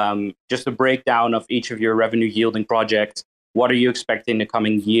 Just a breakdown of each of your revenue yielding projects. What are you expecting the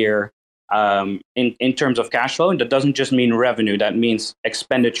coming year in terms of cash flow? And that doesn't just mean revenue. That means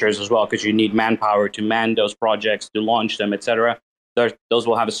expenditures as well, because you need manpower to man those projects, to launch them, etc. Those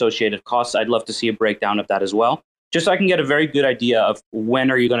will have associated costs. I'd love to see a breakdown of that as well, just so I can get a very good idea of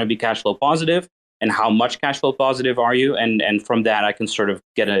when are you going to be cash flow positive and how much cash flow positive are you. And from that, I can sort of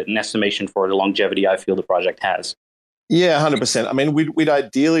get an estimation for the longevity I feel the project has. Yeah, 100%. I mean, we'd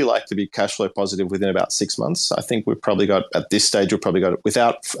ideally like to be cash flow positive within about 6 months. I think we've probably got, at this stage,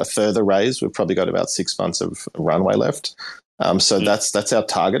 without a further raise, we've probably got about 6 months of runway left. So that's our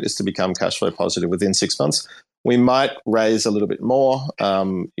target, is to become cash flow positive within 6 months. We might raise a little bit more,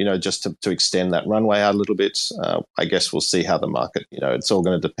 just to extend that runway out a little bit. I guess we'll see how the market, it's all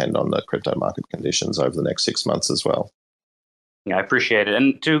going to depend on the crypto market conditions over the next 6 months as well. Yeah, I appreciate it.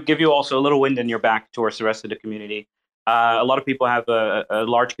 And to give you also a little wind in your back towards the rest of the community, a lot of people have a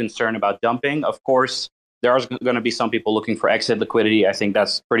large concern about dumping. Of course, there are going to be some people looking for exit liquidity. I think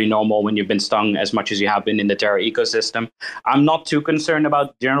that's pretty normal when you've been stung as much as you have been in the Terra ecosystem. I'm not too concerned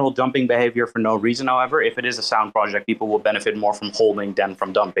about general dumping behavior for no reason. However, if it is a sound project, people will benefit more from holding than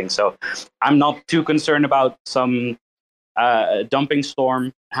from dumping. So I'm not too concerned about some dumping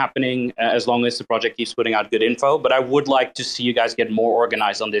storm happening as long as the project keeps putting out good info. But I would like to see you guys get more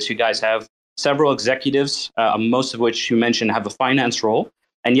organized on this. You guys have several executives, most of which you mentioned have a finance role.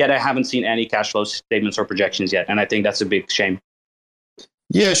 And yet I haven't seen any cash flow statements or projections yet. And I think that's a big shame.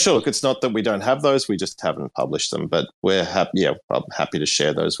 Yeah, sure. Look, it's not that we don't have those. We just haven't published them. But I'm happy to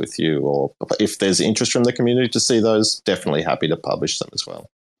share those with you. Or if there's interest from the community to see those, definitely happy to publish them as well.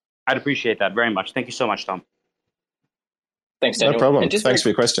 I'd appreciate that very much. Thank you so much, Tom. Thanks, Daniel. No problem. Thanks for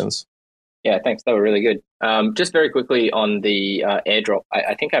your questions. Yeah, thanks. They were really good. Just very quickly on the airdrop,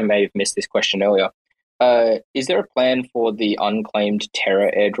 I think I may have missed this question earlier. Is there a plan for the unclaimed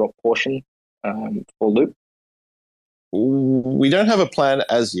Terra airdrop portion for Loop? We don't have a plan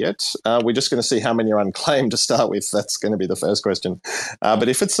as yet. We're just going to see how many are unclaimed to start with. That's going to be the first question. But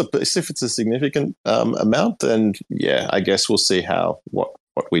if it's a significant amount, then yeah, I guess we'll see what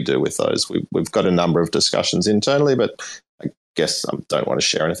we do with those. We've got a number of discussions internally, but I guess I don't want to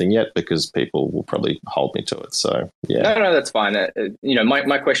share anything yet because people will probably hold me to it. So yeah. No, that's fine.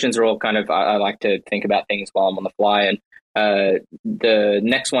 My questions are all kind of, I like to think about things while I'm on the fly. And the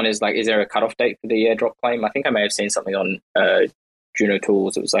next one is is there a cutoff date for the airdrop claim? I think I may have seen something on Juno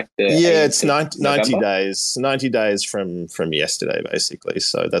Tools. It was it's 90 days. 90 days from yesterday, basically.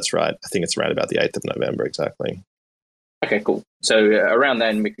 So that's right. I think it's around about the 8th of November, exactly. Okay, cool. So around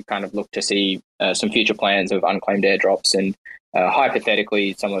then, we could kind of look to see some future plans of unclaimed airdrops, and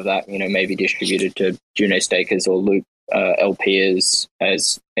hypothetically, some of that, may be distributed to Juno stakers or Loop LPers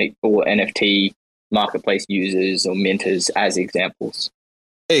or NFT marketplace users or minters as examples.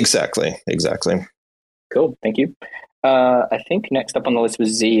 Exactly. Cool. Thank you. I think next up on the list was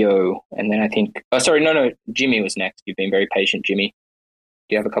Zio, and then I think, Jimmy was next. You've been very patient, Jimmy.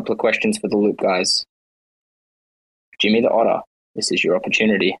 Do you have a couple of questions for the Loop guys? Jimmy the Otter, this is your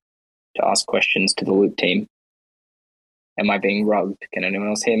opportunity to ask questions to the Loop team. Am I being rugged? Can anyone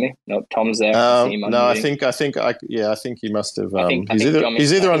else hear me? Nope. Tom's there. No, I think he must have. He's either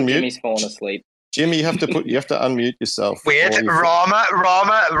on mute. Jimmy's fallen asleep. Jimmy, you have to unmute yourself. Wait,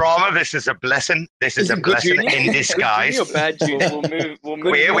 Rama, this is a blessing. This is a blessing in disguise. Bad Juno. We'll move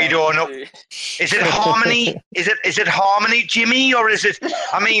we don't know. Is it harmony? Is it harmony, Jimmy, or is it?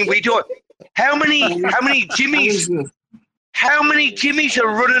 I mean, we don't. How many Jimmys? How many Jimmys are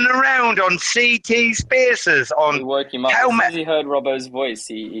running around on CT Spaces? He woke him up. As soon as he heard Robbo's voice,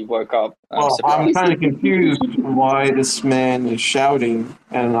 he woke up. I'm kind of confused why this man is shouting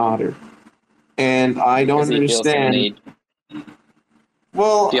at an otter. And I don't understand.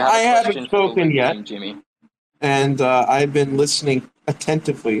 Well, I haven't spoken yet, Jimmy. And I've been listening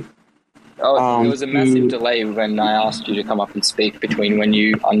attentively. There was a massive delay when I asked you to come up and speak between when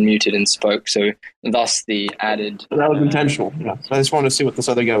you unmuted and spoke, so thus the added... That was intentional, yeah. So I just wanted to see what this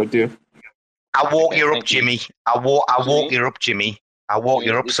other guy would do. I'll walk you up, Jimmy. I'll walk you up, Jimmy. I'll walk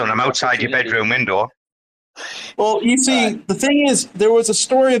you up, son. I'm outside your bedroom window. Well, you see, the thing is, there was a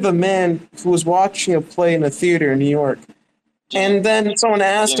story of a man who was watching a play in a theater in New York, and then someone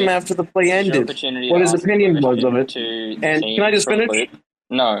asked him after the play ended what his opinion was of it. And can I just finish?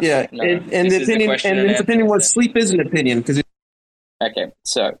 No. Yeah, no. And his opinion was sleep is an opinion. Okay,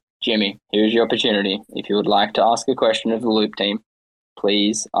 so, Jimmy, here's your opportunity. If you would like to ask a question of the Loop team,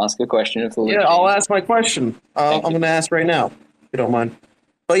 please ask a question of the Yeah, I'll ask my question. I'm going to ask right now, if you don't mind.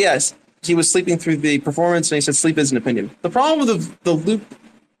 But yes, he was sleeping through the performance, and he said sleep is an opinion. The problem with the loop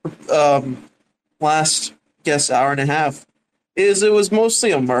last, hour and a half is it was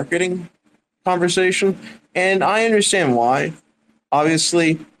mostly a marketing conversation, and I understand why.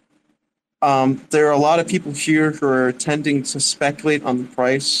 Obviously, there are a lot of people here who are tending to speculate on the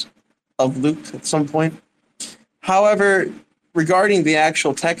price of Loop at some point. However, regarding the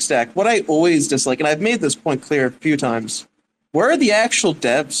actual tech stack, what I always dislike, and I've made this point clear a few times, where are the actual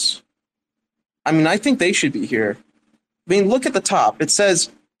devs? I mean, I think they should be here. I mean, look at the top. It says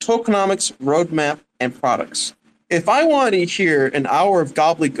tokenomics, roadmap, and products. If I wanted to hear an hour of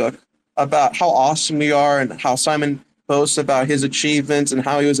gobbledygook about how awesome we are and how Simon boasts about his achievements and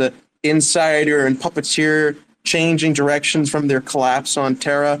how he was an insider and puppeteer changing directions from their collapse on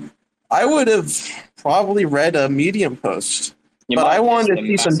Terra, I would have probably read a Medium post. But I wanted to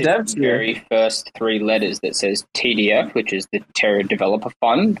see some devs here. Very first three letters that says TDF, which is the Terra Developer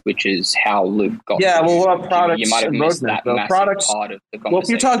Fund, which is how Loop got. Yeah, well, what about products? You might have missed that massive products, part of the conversation. well, if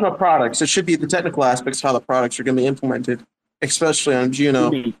you're talking about products, it should be the technical aspects of how the products are going to be implemented, especially on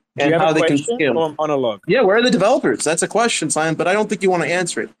Juno, and how they can scale. Or monologue? Yeah, where are the developers? That's a question, Simon, but I don't think you want to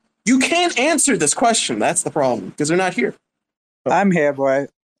answer it. You can't answer this question. That's the problem, because they're not here. I'm here, boy.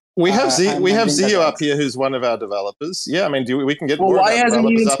 We have Zio up here, who's one of our developers. Yeah, I mean, we can get more why of our hasn't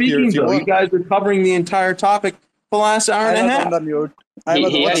he developers been up here speaking, if you though? want. You guys were covering the entire topic for the last hour and a half.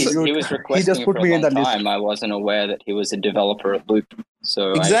 He was requesting for a long time. I wasn't aware that he was a developer at Loop,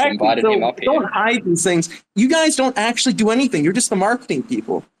 so I invited him up here. Don't hide these things. You guys don't actually do anything. You're just the marketing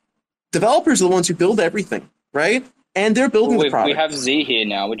people. Developers are the ones who build everything, right? And they're building the product. We have Z here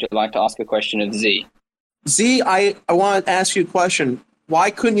now. Would you like to ask a question of Z? Z, I want to ask you a question. Why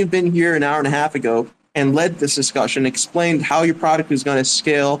couldn't you have been here an hour and a half ago and led this discussion, explained how your product is going to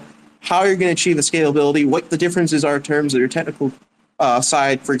scale, how you're going to achieve the scalability, what the differences are in terms of your technical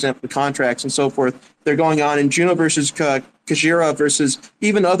side, for example, the contracts and so forth. They're going on in Juno versus Kajira versus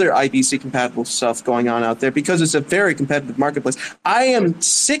even other IBC compatible stuff going on out there, because it's a very competitive marketplace. I am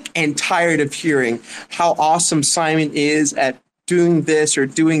sick and tired of hearing how awesome Simon is at doing this or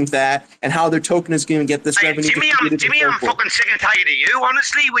doing that, and how their token is going to get this revenue. Jimmy, I'm fucking sick and tired of you,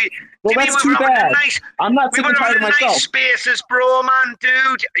 honestly. Jimmy, that's too bad. I'm not sick and tired of myself. Nice spaces, bro, man,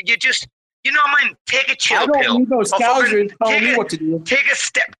 dude. You know what I mean? Take a chill pill. I don't need those scousers telling me what to do. Take a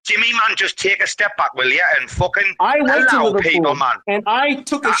step, Jimmy, man, just take a step back, will you? And fucking I went to Liverpool, people, man. And I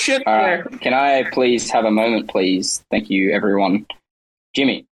took a shit there. Can I please have a moment, please? Thank you, everyone.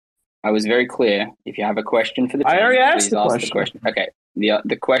 Jimmy, I was very clear. If you have a question for the team, I already asked the question. Okay.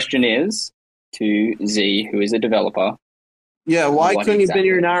 The question is to Z, who is a developer. Yeah, why couldn't you have been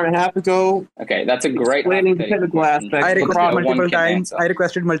here an hour and a half ago? Okay, that's a great technical aspect. I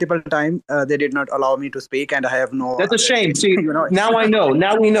requested multiple times. They did not allow me to speak, and I have no. That's a shame. See, now I know.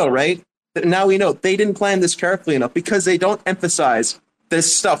 Now we know, right? Now we know they didn't plan this carefully enough, because they don't emphasize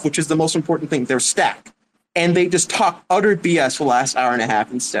this stuff, which is the most important thing. Their stack, and they just talk utter BS for the last hour and a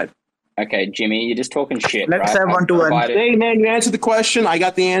half instead. Okay, Jimmy, you're just talking shit. Let's have one-to-one. Hey, man, you answered the question. I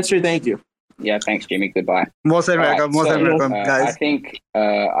got the answer. Thank you. Yeah, thanks, Jimmy. Goodbye. Most welcome, guys. I think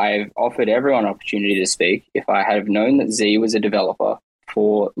I've offered everyone an opportunity to speak. If I had known that Z was a developer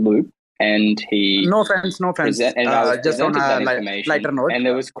for Loop, and he... No offense. Just on a lighter note. And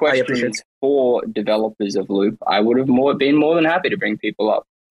there was questions for developers of Loop, I would have been more than happy to bring people up.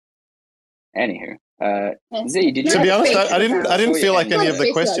 Anywho. Z, did you? To be honest, I didn't feel like any of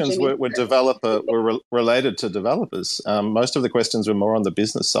the questions were related to developers. Most of the questions were more on the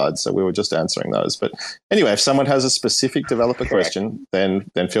business side, so we were just answering those. But anyway, if someone has a specific developer question, then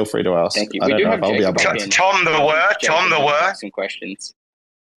feel free to ask. Thank you. I don't know if I'll be able to answer. Tom the Word. Some questions.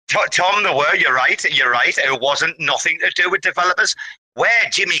 Tom the Word. You're right. It wasn't nothing to do with developers. Where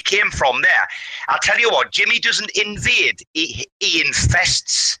Jimmy came from there, I'll tell you what. Jimmy doesn't invade. He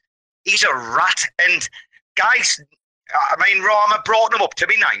infests. He's a rat. And guys, I mean, Rama brought him up to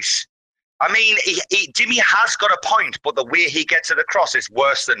be nice. I mean, Jimmy has got a point, but the way he gets it across is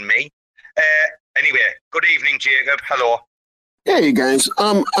worse than me. Anyway, good evening, Jacob. Hello. Hey, you guys.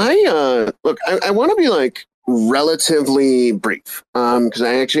 I want to be like relatively brief because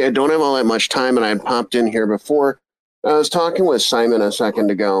I don't have all that much time, and I had popped in here before. I was talking with Simon a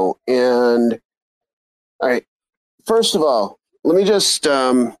second ago, and all right, first of all, let me just,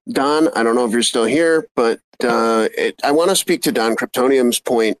 Don, I don't know if you're still here, but I want to speak to Don Kryptonium's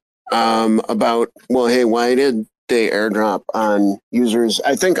point about, well, hey, why did they airdrop on users,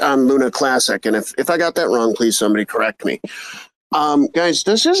 I think on Luna Classic, and if I got that wrong, please somebody correct me. Guys,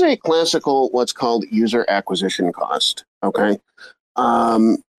 this is a classical what's called user acquisition cost, okay?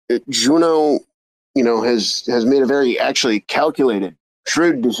 Juno, has made a very actually calculated,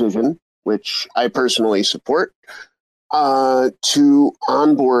 shrewd decision, which I personally support, to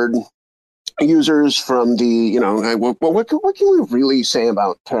onboard users from the, what can we really say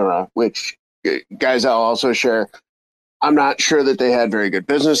about Terra? Which, guys, I'll also share. I'm not sure that they had very good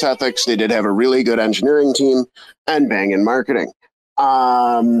business ethics. They did have a really good engineering team and banging marketing,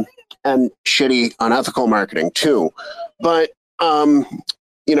 and shitty, unethical marketing too. But,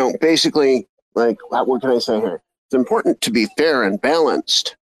 basically, like, what can I say here? It's important to be fair and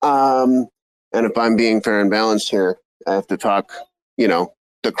balanced. And if I'm being fair and balanced here, I have to talk,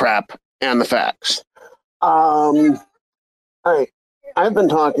 the crap and the facts. All right. I've been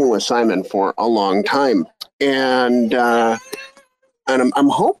talking with Simon for a long time, and I'm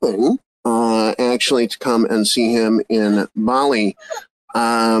hoping actually to come and see him in Bali.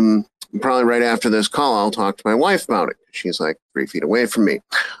 Probably right after this call, I'll talk to my wife about it. She's like 3 feet away from me.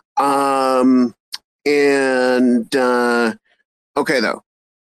 Okay, though,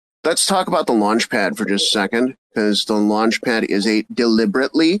 let's talk about the Launchpad for just a second, because the Launchpad is a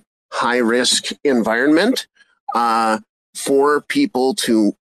deliberately high-risk environment for people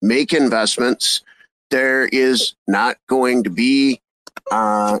to make investments. There is not going to be,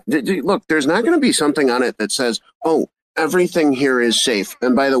 look, there's not going to be something on it that says, oh, everything here is safe.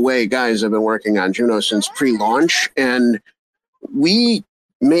 And by the way, guys, I've been working on Juno since pre-launch, and we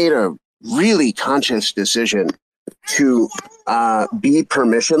made a really conscious decision to be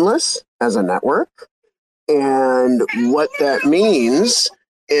permissionless as a network. And what that means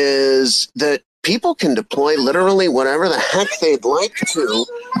is that people can deploy literally whatever the heck they'd like to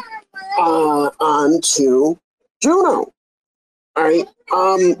onto Juno. All right.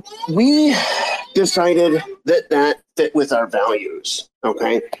 We decided that fit with our values.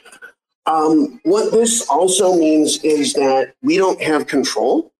 Okay. What this also means is that we don't have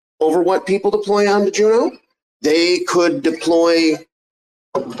control over what people deploy onto Juno. They could deploy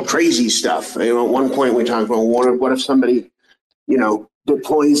crazy stuff. At one point we talked about what if somebody,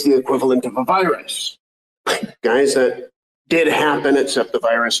 deploys the equivalent of a virus. Guys, that did happen, except the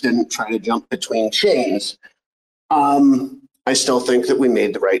virus didn't try to jump between chains. I still think that we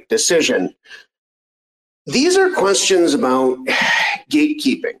made the right decision. These are questions about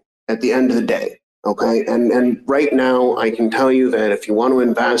gatekeeping at the end of the day, okay? And right now, I can tell you that if you want to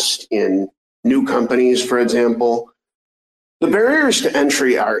invest in new companies, for example, the barriers to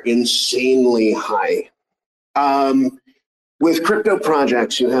entry are insanely high. With crypto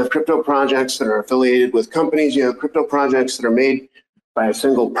projects, you have crypto projects that are affiliated with companies. You have crypto projects that are made by a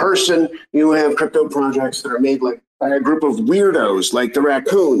single person. You have crypto projects that are made by a group of weirdos like the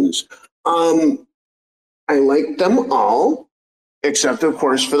raccoons. I like them all, except, of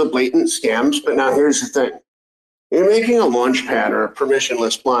course, for the blatant scams. But now here's the thing. You're making a launchpad or a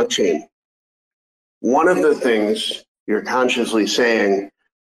permissionless blockchain. One of the things you're consciously saying,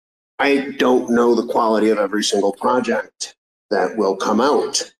 I don't know the quality of every single project that will come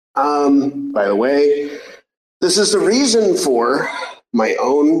out. By the way, this is the reason for my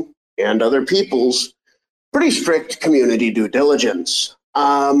own and other people's pretty strict community due diligence.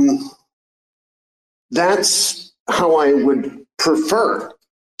 That's how I would prefer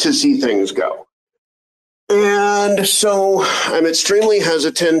to see things go. And so I'm extremely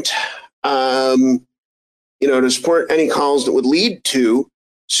hesitant, to support any calls that would lead to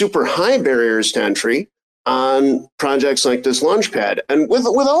super high barriers to entry on projects like this Launchpad. And with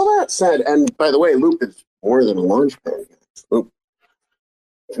all that said, and by the way, Loop is more than a Launchpad. Loop,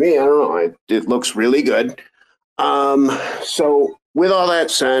 to me, I don't know, it looks really good. So with all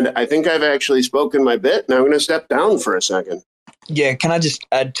that said, I think I've actually spoken my bit, and I'm going to step down for a second. Yeah, can I just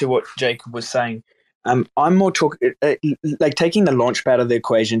add to what Jacob was saying? I'm more talking like taking the Launchpad out of the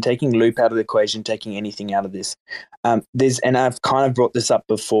equation, taking Loop out of the equation, taking anything out of this. And I've kind of brought this up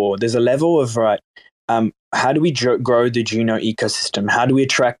before. There's a level of how do we grow the Juno ecosystem? How do we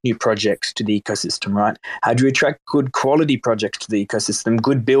attract new projects to the ecosystem, right? How do we attract good quality projects to the ecosystem,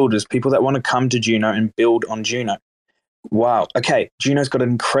 good builders, people that want to come to Juno and build on Juno? Wow. Okay, Juno's got an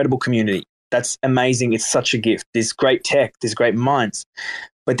incredible community. That's amazing. It's such a gift. There's great tech. There's great minds.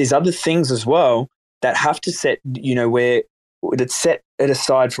 But there's other things as well that have to set, that set it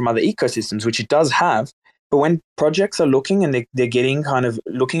aside from other ecosystems, which it does have. But when projects are looking and they're getting kind of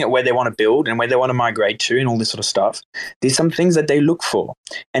looking at where they want to build and where they want to migrate to and all this sort of stuff, there's some things that they look for.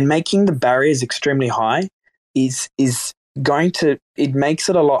 And making the barriers extremely high is going to, it makes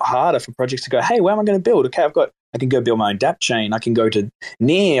it a lot harder for projects to go, hey, where am I going to build? Okay, I can go build my own dApp chain. I can go to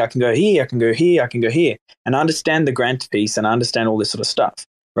near, I can go here, I can go here, I can go here. And I understand the grant piece and I understand all this sort of stuff,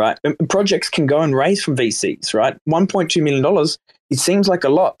 right? And projects can go and raise from VCs, right? $1.2 million It seems like a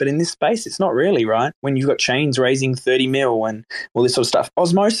lot, but in this space, it's not really, right? When you've got chains raising 30 mil and all this sort of stuff.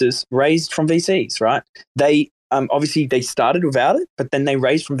 Osmosis raised from VCs, right? They obviously they started without it, but then they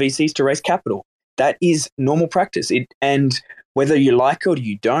raised from VCs to raise capital. That is normal practice. And whether you like it or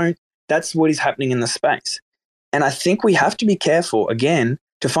you don't, that's what is happening in the space. And I think we have to be careful, again,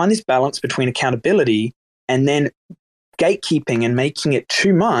 to find this balance between accountability and then gatekeeping and making it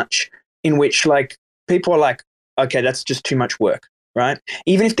too much, in which like people are like, okay, that's just too much work, right?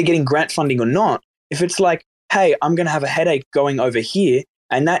 Even if they're getting grant funding or not, if it's like, hey, I'm going to have a headache going over here,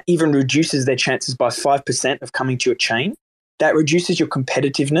 and that even reduces their chances by 5% of coming to your chain, that reduces your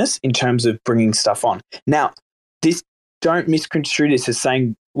competitiveness in terms of bringing stuff on. Now, don't misconstrue this as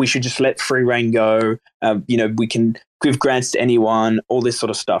saying we should just let free reign go. We can give grants to anyone, all this sort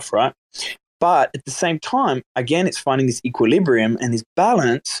of stuff, right? But at the same time, again, it's finding this equilibrium and this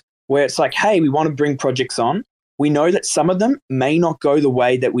balance where it's like, hey, we want to bring projects on. We know that some of them may not go the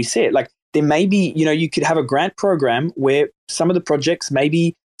way that we see it. Like there may be, you could have a grant program where some of the projects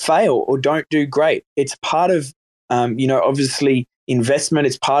maybe fail or don't do great. It's part of, obviously investment.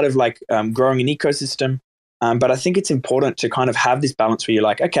 It's part of like growing an ecosystem. But I think it's important to kind of have this balance where you're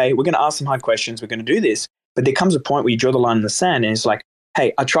like, okay, we're going to ask some hard questions. We're going to do this. But there comes a point where you draw the line in the sand and it's like,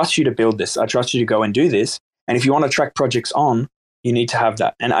 hey, I trust you to build this. I trust you to go and do this. And if you want to track projects on, you need to have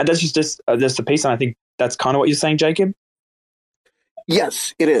that. And that's just a piece. And I think that's kind of what you're saying, Jacob.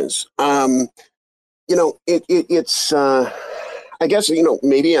 Yes, it is. It's, I guess,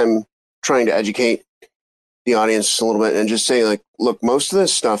 maybe I'm trying to educate the audience a little bit and just say like, look, most of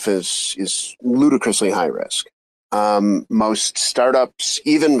this stuff is ludicrously high risk. Most startups,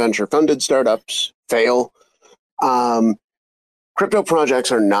 even venture funded startups, fail. Crypto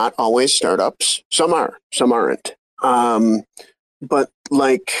projects are not always startups. Some are, some aren't. But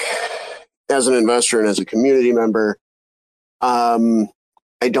like as an investor and as a community member, I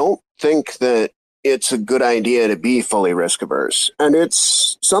don't think that it's a good idea to be fully risk averse. And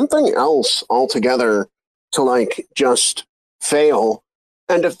it's something else altogether to like just fail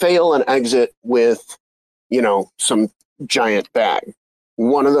and to fail and exit with, some giant bag.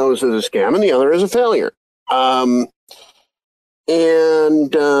 One of those is a scam and the other is a failure. I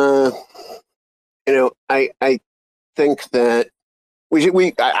think that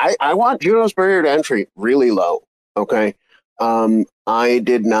I want Juno's barrier to entry really low. Okay. I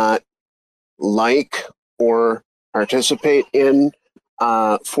did not like or participate in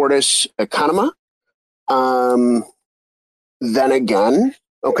Fortis Economy. Then again,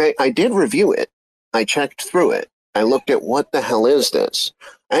 okay, I did review it. I checked through it. I looked at what the hell is this?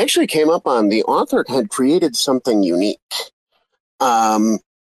 I actually came up on the author had created something unique. Granted,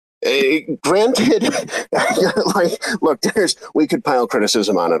 look, we could pile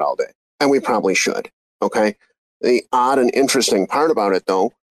criticism on it all day, and we probably should. Okay. The odd and interesting part about it,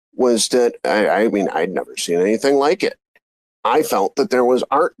 though, was that I'd never seen anything like it. I felt that there was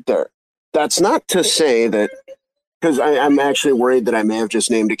art there. That's not to say that, because I'm actually worried that I may have just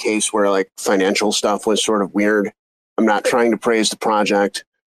named a case where like financial stuff was sort of weird. I'm not trying to praise the project.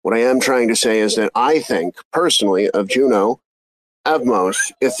 What I am trying to say is that I think personally of Juno,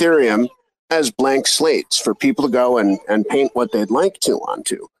 Evmos, Ethereum as blank slates for people to go and paint what they'd like to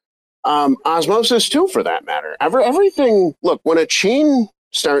onto. Osmosis too, for that matter. Everything, look, when a chain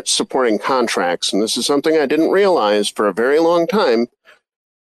starts supporting contracts, and this is something I didn't realize for a very long time,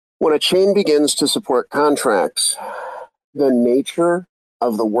 when a chain begins to support contracts, the nature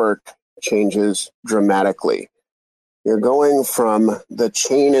of the work changes dramatically. You're going from the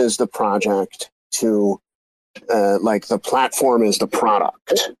chain is the project to like the platform is the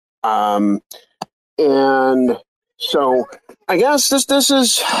product. And so I guess this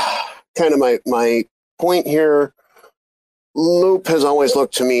is kind of my point here. Loop has always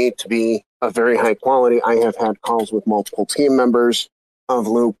looked to me to be a very high quality. I have had calls with multiple team members of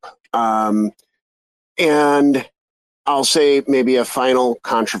Loop. And I'll say maybe a final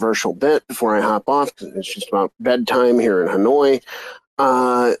controversial bit before I hop off, because it's just about bedtime here in Hanoi,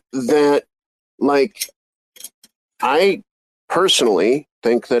 that like I personally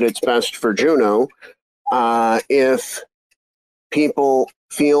think that it's best for Juno if people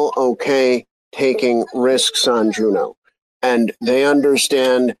feel okay taking risks on Juno. And they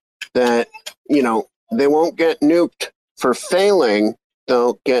understand that, they won't get nuked for failing.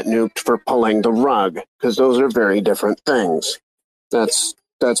 They'll get nuked for pulling the rug, because those are very different things. That's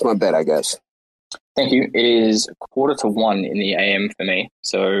my bet, I guess. Thank you. It is 1:45 in the AM for me.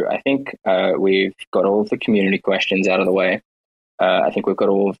 So I think we've got all of the community questions out of the way. I think we've got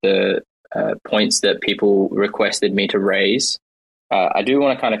all of the points that people requested me to raise. I do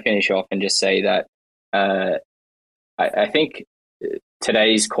want to kind of finish off and just say that I think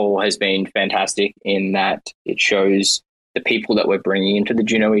today's call has been fantastic in that it shows the people that we're bringing into the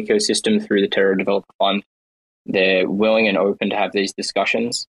Juno ecosystem through the Terra Developer Fund. They're willing and open to have these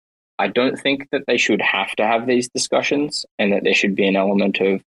discussions. I don't think that they should have to have these discussions, and that there should be an element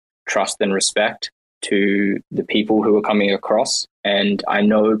of trust and respect to the people who are coming across. And I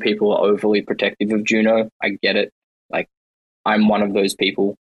know people are overly protective of Juno. I get it. Like, I'm one of those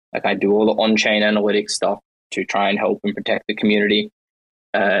people. Like, I do all the on-chain analytics stuff to try and help and protect the community.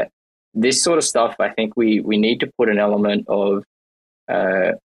 This sort of stuff, I think we need to put an element of,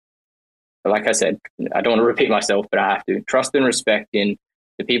 like I said, I don't want to repeat myself, but I have to, trust and respect in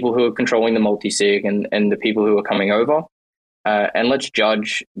the people who are controlling the multi-sig and the people who are coming over. And let's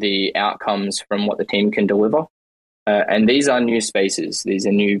judge the outcomes from what the team can deliver. And these are new spaces. These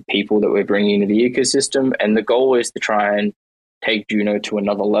are new people that we're bringing into the ecosystem. And the goal is to try and take Juno to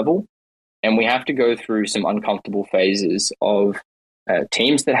another level. And we have to go through some uncomfortable phases of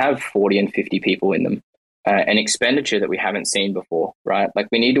teams that have 40 and 50 people in them, an expenditure that we haven't seen before, right? Like,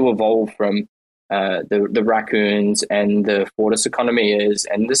 we need to evolve from the raccoons and the Fortis Economias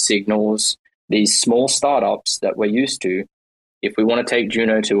and the Signals, these small startups that we're used to. If we want to take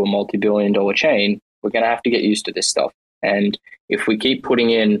Juno to a multi-billion-dollar chain, we're going to have to get used to this stuff. And if we keep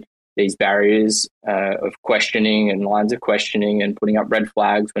putting in these barriers of questioning and lines of questioning and putting up red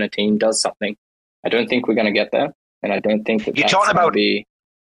flags when a team does something, I don't think we're going to get there. And I don't think that you're talking about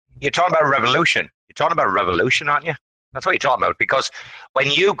revolution. You're talking about revolution, aren't you? That's what you're talking about. Because when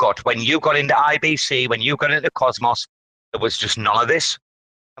you got into IBC, when you got into Cosmos, there was just none of this.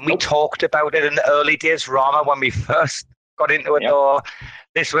 And we talked about it in the early days, Rama, when we first got into it. Or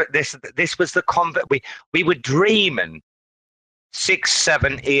this was the convert. We were dreaming 6,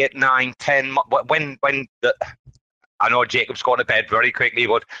 7, 8, 9, 10. When the, I know Jacob's going to bed very quickly,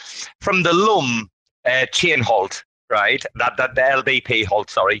 but from the LUM chain halt, right? That the LBP halt,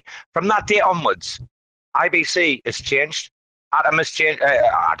 sorry. From that day onwards, IBC has changed. Atom has changed.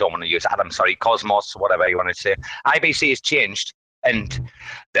 I don't want to use Atom, sorry, Cosmos, whatever you want to say. IBC has changed, and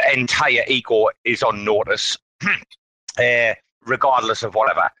the entire eco is on notice, regardless of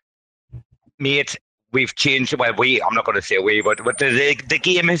whatever. Mate, we've changed. Well, I'm not going to say we, but the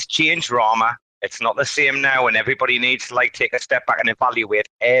game has changed, Rama. It's not the same now, and everybody needs to take a step back and evaluate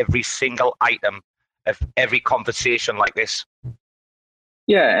every single item of every conversation like this.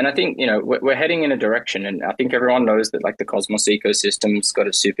 Yeah, and I think, we're heading in a direction, and I think everyone knows that the Cosmos ecosystem's got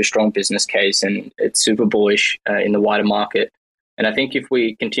a super strong business case, and it's super bullish in the wider market. And I think if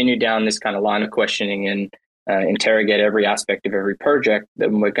we continue down this kind of line of questioning and interrogate every aspect of every project,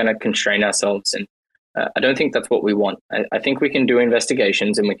 then we're going to constrain ourselves. And I don't think that's what we want. I think we can do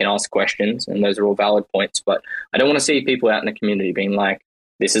investigations and we can ask questions, and those are all valid points. But I don't want to see people out in the community being like,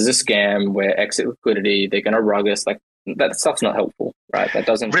 this is a scam, we're exit liquidity, they're going to rug us. That stuff's not helpful, right? That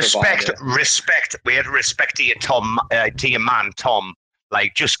doesn't respect. We had respect to your man, Tom.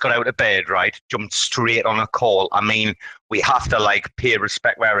 Just got out of bed, right? Jumped straight on a call. I mean, we have to pay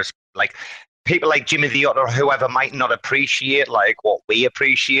respect. Whereas people like Jimmy the Otter, whoever might not appreciate what we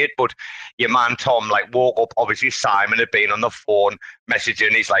appreciate, but your man Tom woke up. Obviously, Simon had been on the phone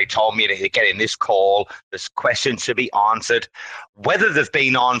messaging. He's like, Tom, you need to get in this call. There's questions to be answered. Whether they've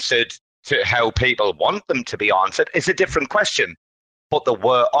been answered to how people want them to be answered is a different question, but they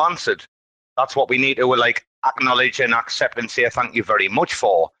were answered. That's what we need to acknowledge and accept and say thank you very much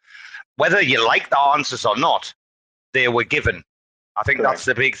for. Whether you like the answers or not, they were given. I think Correct. That's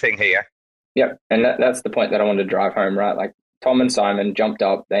the big thing here. Yeah, and that's the point that I wanted to drive home, right? Tom and Simon jumped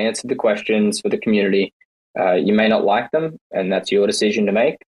up, they answered the questions for the community. You may not like them, and that's your decision to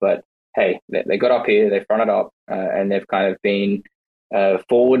make, but hey, they got up here, they fronted up, and they've kind of been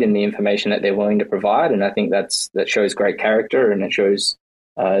forward in the information that they're willing to provide, and I think that shows great character, and it shows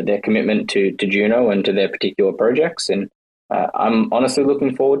their commitment to Juno and to their particular projects. And I'm honestly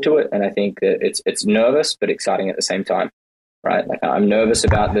looking forward to it, and I think that it's nervous but exciting at the same time, right? I'm nervous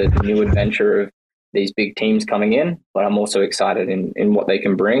about the new adventure of these big teams coming in, but I'm also excited in what they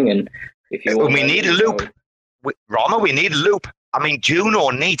can bring. And if you we need a loop, Rama, we need a loop. I mean, Juno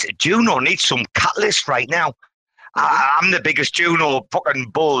needs some catalyst right now. I'm the biggest Juno fucking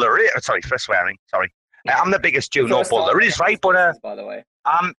bull there is. Sorry for swearing. Sorry. I'm the biggest Juno bull there is, right? But by the way,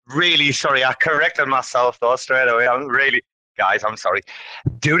 I'm really sorry. I corrected myself though straight away. Guys, I'm sorry.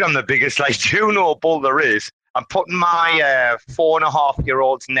 Dude, I'm the biggest Juno bull there is. I'm putting my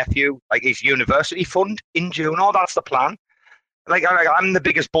 4.5-year-old's nephew, his university fund in Juno. That's the plan. I'm the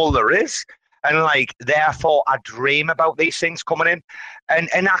biggest bull there is. And therefore I dream about these things coming in.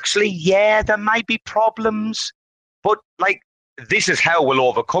 And actually, yeah, there might be problems. But this is how we'll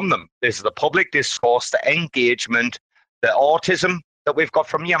overcome them. This is the public discourse, the engagement, the autism that we've got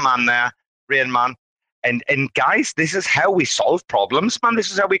from your man there, Rain Man. And guys, this is how we solve problems, man.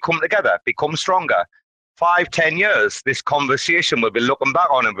 This is how we come together, become stronger. 5-10 years, this conversation we'll be looking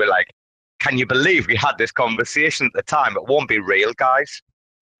back on and be like, can you believe we had this conversation at the time? It won't be real, guys.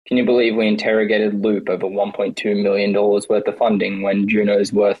 Can you believe we interrogated Loop over $1.2 million worth of funding when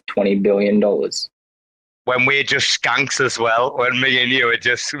Juno's worth $20 billion? When we're just skanks as well, when me and you are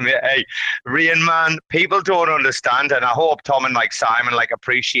just, hey, Rain Man, people don't understand, and I hope Tom and like Simon like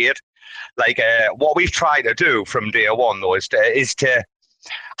appreciate what we've tried to do from day one, though, is to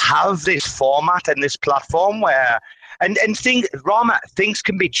have this format and this platform where, and things, Rama, things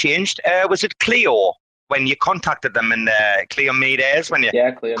can be changed. Was it Clio when you contacted them in Clio Medes, when you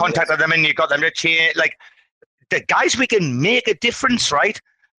contacted them and you got them to change, like, the guys, we can make a difference, right?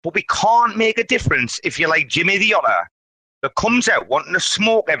 But we can't make a difference if you're like Jimmy the Otter that comes out wanting to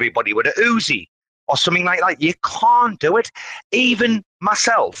smoke everybody with a Uzi or something like that. You can't do it. Even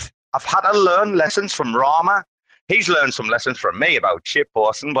myself, I've had to learn lessons from Rama. He's learned some lessons from me about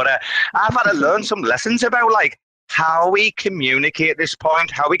shitposting, but I've had to learn some lessons about like how we communicate this point,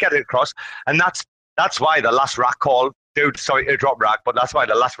 how we get it across. And that's why the last rack call, dude, sorry to drop rack, but that's why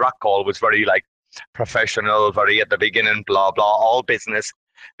the last rack call was very like professional, very at the beginning, blah, blah, all business.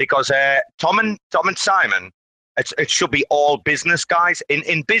 Because Tom and Simon, it should be all business, guys.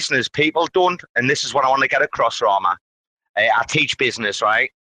 In business, people don't, and this is what I want to get across, Rama. I teach business,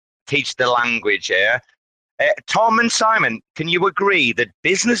 right? Teach the language, yeah? Tom and Simon, can you agree that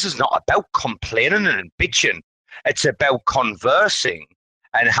business is not about complaining and bitching? It's about conversing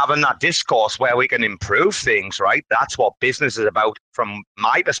and having that discourse where we can improve things, right? That's what business is about from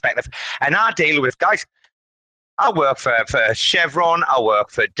my perspective. And I deal with, guys, I work for Chevron, I work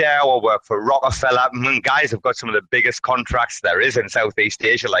for Dow, I work for Rockefeller. Guys, I've got some of the biggest contracts there is in Southeast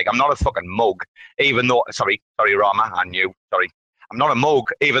Asia. Like, I'm not a fucking mug, even though, sorry, Rama, I knew, sorry. I'm not a mug,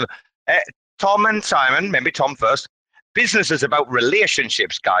 even. Tom and Simon, maybe Tom first. Business is about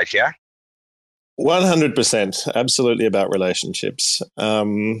relationships, guys, yeah? 100%. Absolutely about relationships.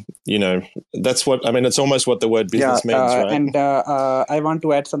 That's what, I mean, it's almost what the word business means, right? And I want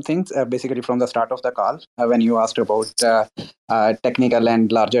to add some things, basically from the start of the call, when you asked about technical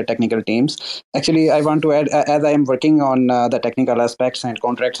and larger technical teams. Actually, I want to add, as I am working on the technical aspects and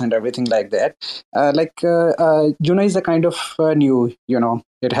contracts and everything like that, Juno is a kind of new,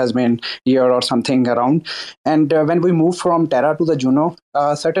 it has been a year or something around. And when we move from Terra to the Juno,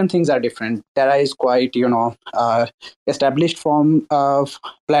 certain things are different. Terra is quite, established form of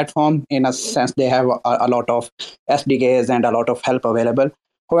platform. In a sense, they have a lot of SDKs and a lot of help available.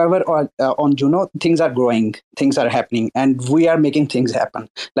 However, on Juno, things are growing, things are happening, and we are making things happen.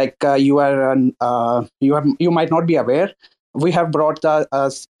 Like you might not be aware, we have brought the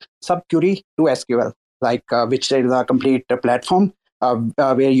subquery to SQL, which is a complete platform.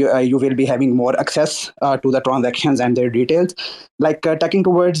 Where you will be having more access to the transactions and their details. Talking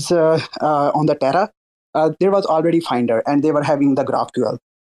towards on the Terra, there was already Finder and they were having the GraphQL.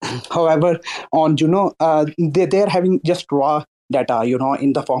 However, on Juno, they're having just raw data,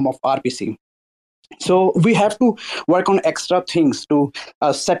 in the form of RPC. So we have to work on extra things to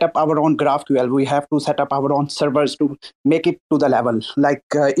set up our own GraphQL. We have to set up our own servers to make it to the level.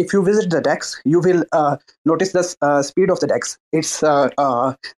 If you visit the DEX, you will notice the speed of the DEX. It's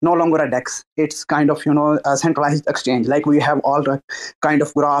no longer a DEX. It's kind of, a centralized exchange. Like we have all the kind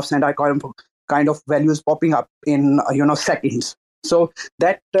of graphs and kind of values popping up in, seconds. So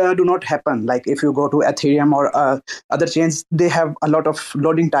that do not happen. Like if you go to Ethereum or other chains, they have a lot of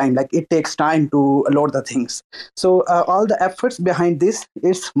loading time. Like it takes time to load the things. So all the efforts behind this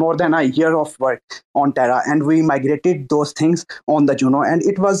is more than a year of work on Terra, and we migrated those things on the Juno, and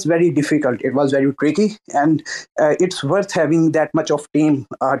it was very difficult. It was very tricky, and it's worth having that much of team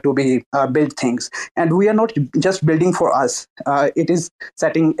to be build things. And we are not just building for us. It is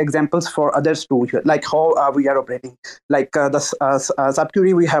setting examples for others too, like how we are operating. Like the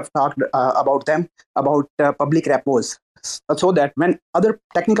subquery, we have talked about them, about public repos, so that when other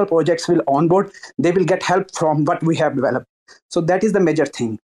technical projects will onboard, they will get help from what we have developed. So that is the major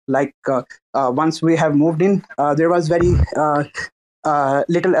thing. Once we have moved in, there was very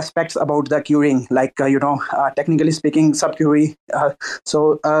little aspects about the queuing, technically speaking, subquery.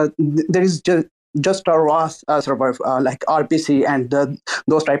 There is just a raw server like RPC and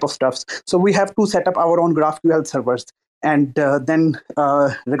those type of stuffs. So we have to set up our own GraphQL servers. And then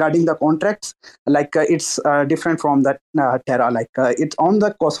regarding the contracts, it's different from the Terra. It's on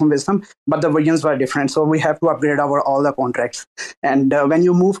the Cosmos Wisdom, but the versions were different. So we have to upgrade all the contracts. And when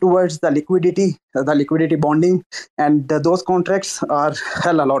you move towards the liquidity bonding, and those contracts are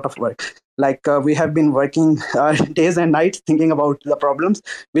hell a lot of work. We have been working days and nights thinking about the problems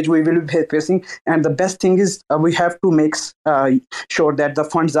which we will be facing. And the best thing is we have to make sure that the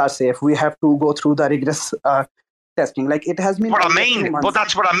funds are safe. We have to go through the rigorous testing. It has been what I mean, but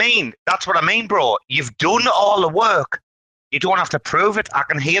that's what I mean. That's what I mean, bro. You've done all the work. You don't have to prove it. I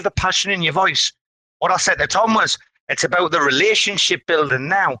can hear the passion in your voice. What I said to Tom was, it's about the relationship building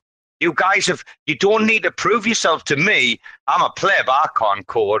now. You guys you don't need to prove yourself to me. I'm a pleb, I can't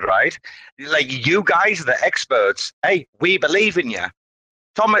code, right? You guys are the experts. Hey, we believe in you.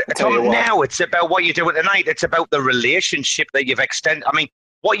 Tom, now it's about what you're doing tonight. It's about the relationship that you've extended. I mean,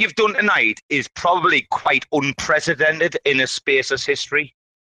 what you've done tonight is probably quite unprecedented in a space's history.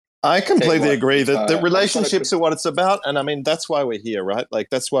 I completely agree that the relationships are what it's about. And I mean, that's why we're here, right?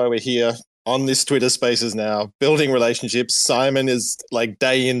 That's why we're here on this Twitter Spaces now, building relationships. Simon is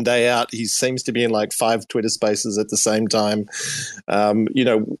day in, day out. He seems to be in 5 Twitter Spaces at the same time.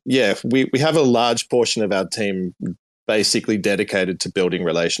 We have a large portion of our team basically dedicated to building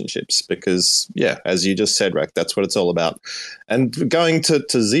relationships because, as you just said, Rack, that's what it's all about. And going to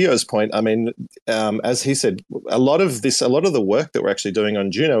Zio's point, I mean, as he said, a lot of the work that we're actually doing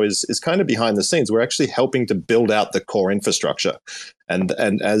on Juno is kind of behind the scenes. We're actually helping to build out the core infrastructure. And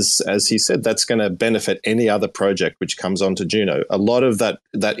as he said, that's going to benefit any other project which comes onto Juno. A lot of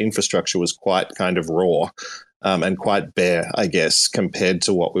that infrastructure was quite kind of raw. And quite bare, I guess, compared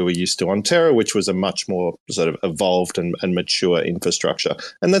to what we were used to on Terra, which was a much more sort of evolved and mature infrastructure.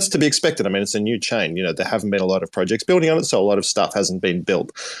 And that's to be expected. I mean, it's a new chain. There haven't been a lot of projects building on it, so a lot of stuff hasn't been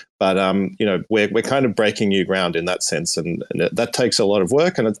built. But, we're kind of breaking new ground in that sense, and that takes a lot of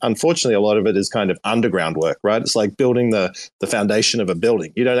work. And unfortunately, a lot of it is kind of underground work, right? It's like building the foundation of a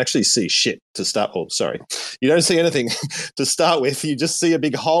building. You don't actually see shit to start. Oh, sorry. You don't see anything to start with. You just see a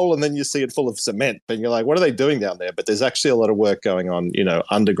big hole, and then you see it full of cement. And you're like, what are they doing down there? But there's actually a lot of work going on,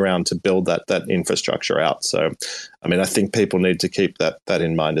 underground to build that infrastructure out. So, I mean, I think people need to keep that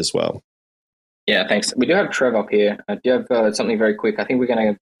in mind as well. Yeah, thanks. We do have Trev up here. Do you have something very quick? I think we're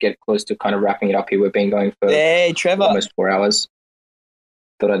going to get close to kind of wrapping it up here. We've been going for almost 4 hours.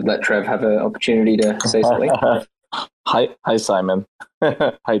 Thought I'd let Trev have an opportunity to say something. Hi, Simon.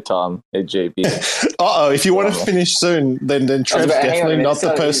 Hi, Tom. Hey, JB. If you want to finish soon, then Trev's definitely not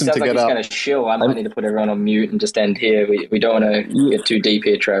the person to get up. Kind of chill. I might need to put everyone on mute and just end here. We don't want to get too deep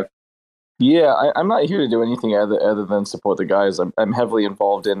here, Trev. Yeah, I'm not here to do anything other than support the guys. I'm heavily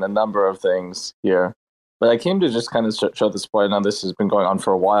involved in a number of things here. But I came to just kind of show the support. I know this has been going on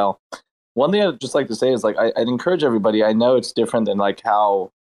for a while. One thing I'd just like to say is I'd encourage everybody. I know it's different than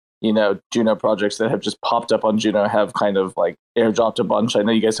how Juno projects that have just popped up on Juno have kind of airdropped a bunch. I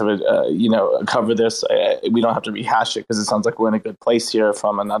know you guys have covered this. We don't have to rehash it because it sounds like we're in a good place here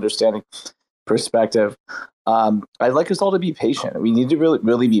from an understanding perspective. I'd like us all to be patient. We need to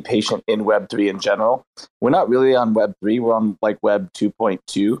really be patient in Web3 in general. We're not really on Web3. We're on Web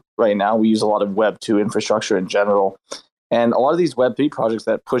 2.2 right now. We use a lot of Web 2 infrastructure in general. And a lot of these Web3 projects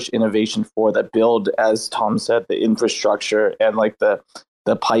that push innovation that build, as Tom said, the infrastructure and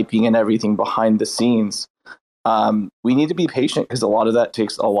the piping and everything behind the scenes, we need to be patient because a lot of that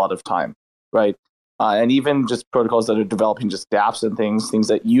takes a lot of time, right? And even just protocols that are developing just dApps and things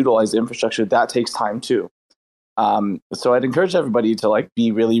that utilize infrastructure, that takes time too. So I'd encourage everybody to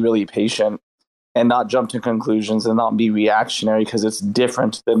be really, really patient and not jump to conclusions and not be reactionary because it's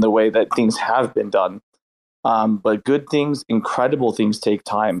different than the way that things have been done. But good things, incredible things take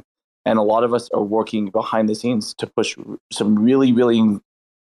time. And a lot of us are working behind the scenes to push some really, really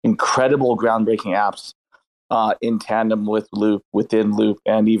incredible groundbreaking apps in tandem with Loop, within Loop,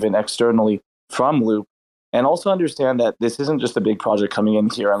 and even externally from Loop. And also understand that this isn't just a big project coming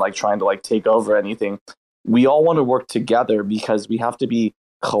in here and trying to take over anything. We all want to work together because we have to be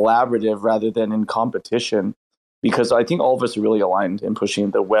collaborative rather than in competition. Because I think all of us are really aligned in pushing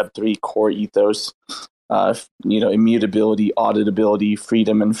the Web3 core ethos, immutability, auditability,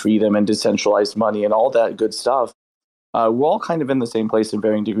 freedom and decentralized money and all that good stuff. We're all kind of in the same place in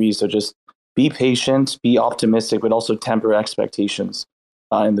varying degrees. So just be patient, be optimistic, but also temper expectations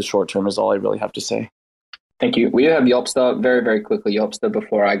in the short term is all I really have to say. Thank you. We have Yopster very, very quickly. Yopster,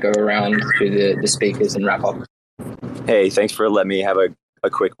 before I go around to the speakers and wrap up. Hey, thanks for letting me have a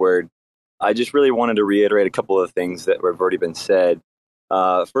quick word. I just really wanted to reiterate a couple of things that have already been said.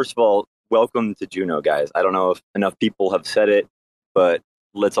 First of all, welcome to Juno, guys. I don't know if enough people have said it, but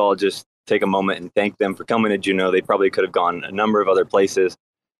let's all just take a moment and thank them for coming to Juno. They probably could have gone a number of other places.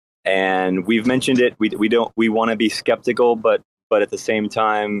 And we've mentioned it. We want to be skeptical, but at the same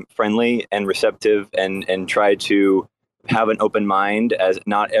time friendly and receptive, and try to have an open mind, as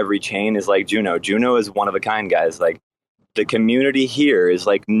not every chain is like Juno. Juno is one of a kind, guys. Like, the community here is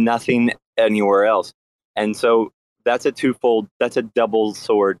like nothing anywhere else. And so that's a double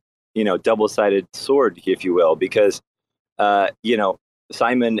sword, double-sided sword, if you will, because,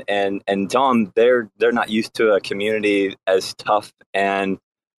 Simon and Tom, they're not used to a community as tough and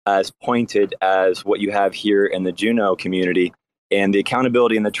as pointed as what you have here in the Juno community. And the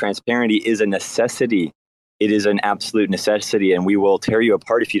accountability and the transparency is a necessity. It is an absolute necessity, and we will tear you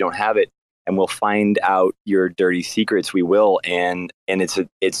apart if you don't have it. And we'll find out your dirty secrets. We will, and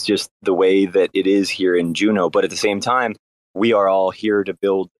it's just the way that it is here in Juno. But at the same time, we are all here to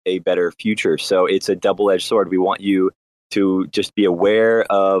build a better future. So it's a double-edged sword. We want you to just be aware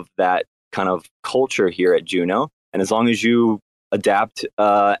of that kind of culture here at Juno. And as long as you adapt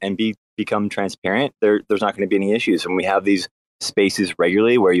and become transparent, there's not going to be any issues. And we have these spaces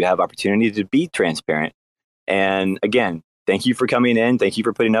regularly where you have opportunity to be transparent. And again, thank you for coming in. Thank you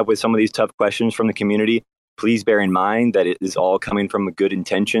for putting up with some of these tough questions from the community. Please bear in mind that it is all coming from good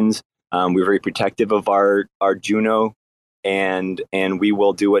intentions. We're very protective of our Juno, and we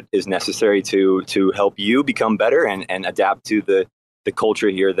will do what is necessary to help you become better and adapt to the culture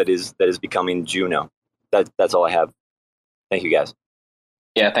here that is becoming Juno. That's all I have. Thank you, guys.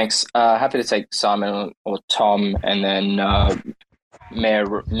 Yeah, thanks. Happy to take Simon or Tom, and then Mayor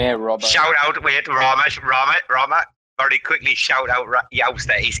Robert. Shout out, wait, Rama. Very quickly, shout out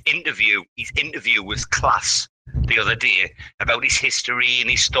Youster. His interview was class the other day about his history and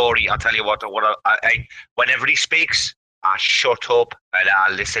his story. I'll tell you what I whenever he speaks, I shut up and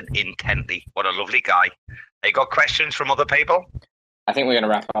I listen intently. What a lovely guy. You got questions from other people? I think we're going to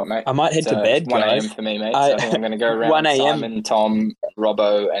wrap up, mate. I might head to bed, 1 guys. a.m. for me, mate. So I think I'm going to go around 1 a.m. Simon, Tom,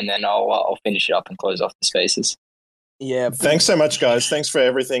 Robbo, and then I'll finish it up and close off the spaces. Yeah. Thanks so much, guys. Thanks for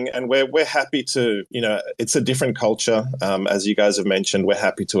everything. And we're happy to, it's a different culture. As you guys have mentioned, we're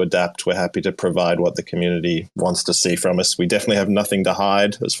happy to adapt. We're happy to provide what the community wants to see from us. We definitely have nothing to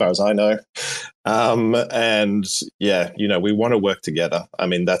hide, as far as I know. And yeah, we want to work together. I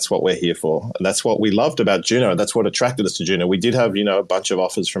mean, that's what we're here for. And that's what we loved about Juno. That's what attracted us to Juno. We did have, a bunch of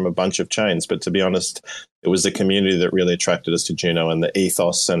offers from a bunch of chains, but to be honest, it was the community that really attracted us to Juno, and the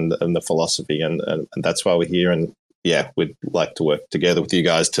ethos and the philosophy. And that's why we're here. And yeah, we'd like to work together with you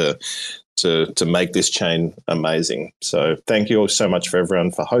guys to make this chain amazing. So thank you all so much for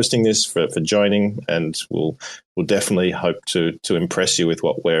everyone for hosting this, for joining, and we'll definitely hope to impress you with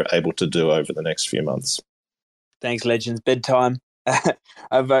what we're able to do over the next few months. Thanks, legends. Bedtime. I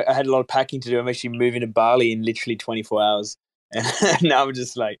had a lot of packing to do. I'm actually moving to Bali in literally 24 hours. And now I'm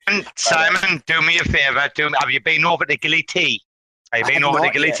just like... Simon, do me a favour. Have you been over to Gilly Tea? Have you been over to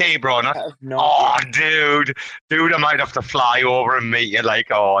Gilly Tea, bro? Dude, I might have to fly over and meet you.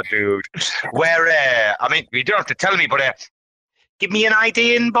 Like, dude. Where, you don't have to tell me, but give me an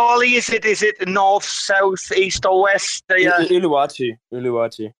idea in Bali. Is it north, south, east, or west?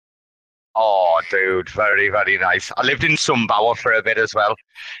 Uluwatu. Oh, dude, very, very nice. I lived in Sumbawa for a bit as well.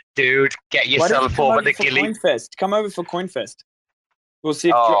 Dude, get yourself over to Gilly. Coinfest. Come over for Coinfest. We'll see.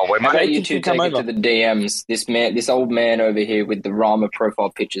 We might get you two take it to the DMs. This old man over here with the Rama profile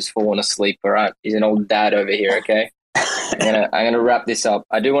picture's falling asleep. All right, he's an old dad over here. Okay, I'm gonna wrap this up.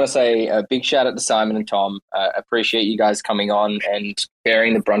 I do want to say a big shout out to Simon and Tom. Appreciate you guys coming on and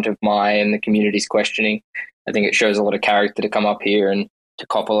bearing the brunt of my and the community's questioning. I think it shows a lot of character to come up here and to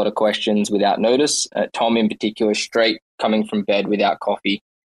cop a lot of questions without notice. Tom in particular, straight coming from bed without coffee.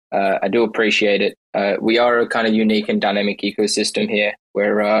 I do appreciate it. We are a kind of unique and dynamic ecosystem here.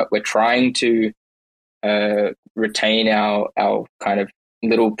 We're trying to retain our kind of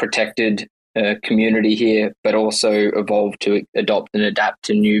little protected community here, but also evolve to adopt and adapt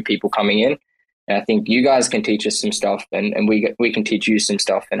to new people coming in. And I think you guys can teach us some stuff, and we can teach you some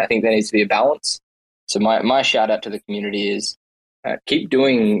stuff. And I think there needs to be a balance. So my shout out to the community is keep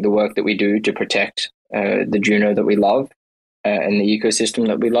doing the work that we do to protect the Juno that we love. And the ecosystem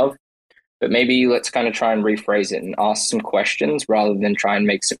that we love, but maybe let's kind of try and rephrase it and ask some questions rather than try and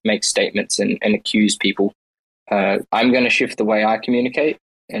make statements and accuse people. I'm going to shift the way I communicate,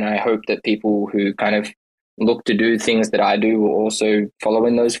 and I hope that people who kind of look to do things that I do will also follow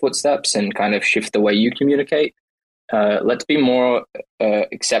in those footsteps and kind of shift the way you communicate. Let's be more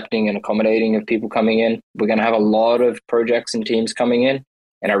accepting and accommodating of people coming in. We're going to have a lot of projects and teams coming in,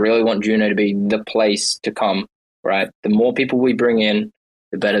 and I really want Juno to be the place to come. Right, the more people we bring in,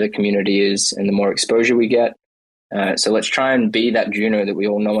 the better the community is, and the more exposure we get, So let's try and be that Juno that we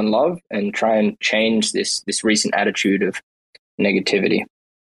all know and love, and try and change this recent attitude of negativity.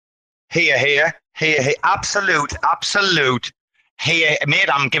 Here. Absolute. Here, mate,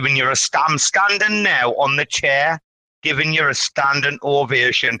 I'm giving you I'm standing now on the chair, giving you a standing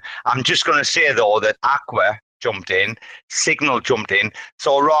ovation. I'm just going to say, though, that Aqua jumped in, Signal jumped in.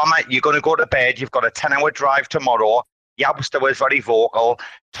 So, Rama, you're going to go to bed. You've got a 10-hour drive tomorrow. Yabster was very vocal.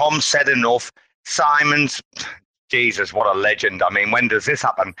 Tom said enough. Simon's... Jesus, what a legend. I mean, when does this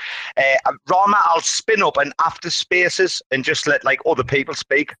happen? Rama, I'll spin up an after spaces and just let, like, other people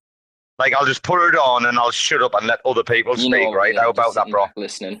speak. Like, I'll just put it on and I'll shut up and let other people speak, right? How about that, bro?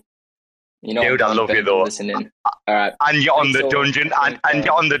 Listening. Dude, I love you, though. Listening. All right. And you're on the dungeon. And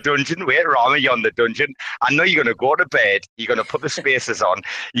you're on the dungeon. Wait, Rama, you're on the dungeon. I know you're going to go to bed. You're going to put the spaces on.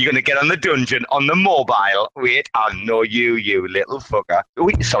 You're going to get on the dungeon on the mobile. Wait, I know you little fucker.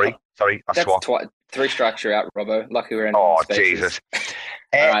 Wait, sorry, I swore. 3 strikes you're out, Robbo. Lucky we're in. Oh, spaces. Jesus.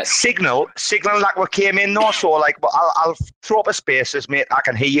 Right. Signal like what came in though, so like I'll throw up a spaces, mate. I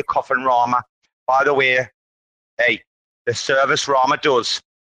can hear you coughing, Rama. By the way, hey, the service Rama does,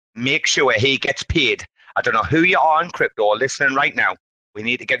 make sure he gets paid. I don't know who you are in crypto listening right now. We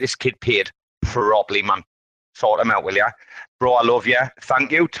need to get this kid paid properly, man. Sort him out, will ya? Bro, I love you.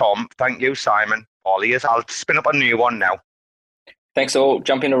 Thank you, Tom. Thank you, Simon. All ears. I'll spin up a new one now. Thanks all.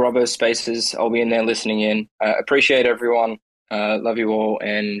 Jump into Robbo's spaces. I'll be in there listening in. Appreciate everyone. Love you all,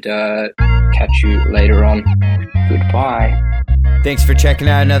 and catch you later on. Goodbye. Thanks for checking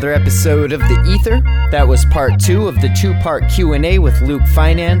out another episode of The Ether. That was part 2 of the 2-part Q&A with Loop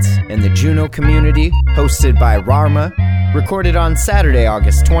Finance and the Juno community, hosted by Rarma, recorded on Saturday,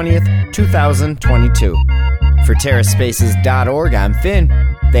 August 20th, 2022. For TerraSpaces.org, I'm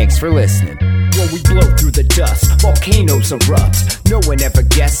Finn. Thanks for listening. When we blow through the dust, volcanoes erupt. No one ever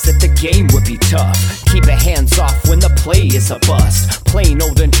guessed that the game would be tough. Keep it hands off when the play is a bust. Plain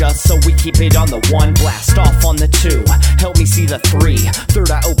old and just, so we keep it on the 1. Blast off on the 2. Help me see the 3.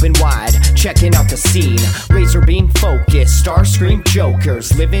 3rd, I open wide, checking out the scene. Laser beam focus, Starscream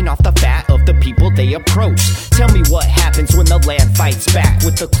jokers, living off the fat of the people they approach. Tell me what happens when the land fights back.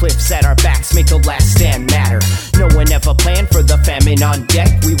 With the cliffs at our backs, make the last stand matter. No one ever planned for the famine on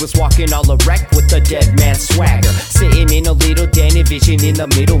deck. We was walking all erect with the dead man swagger. Sitting in a little den, envision in the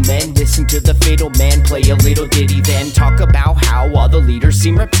middle men. Listen to the fatal man play a little ditty, then talk about how all the leaders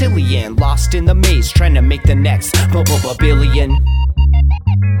seem reptilian, lost in the maze trying to make the next billion.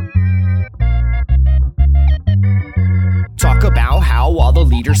 Talk about how all the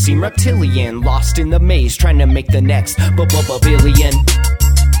leaders seem reptilian, lost in the maze trying to make the next billion.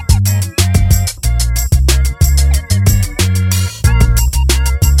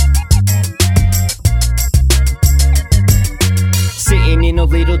 Sitting in a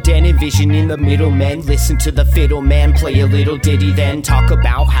little den, envisioning the middlemen. Listen to the fatal man play a little ditty, then talk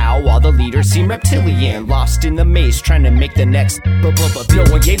about how all the leaders seem reptilian, lost in the maze trying to make the next No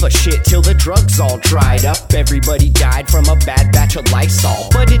one gave a shit till the drugs all dried up. Everybody died from a bad batch of Lysol,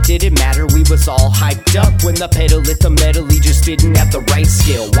 but it didn't matter, we was all hyped up. When the pedal hit the metal, he just didn't have the right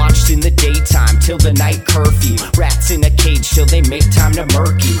skill. Watched in the daytime till the night curfew. Rats in a cage till they make time to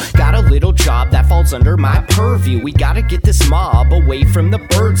murk you. Got a little job that falls under my purview. We gotta get this mob away from the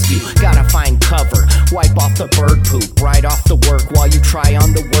bird's view. Gotta find cover, wipe off the bird poop, right off the work while you try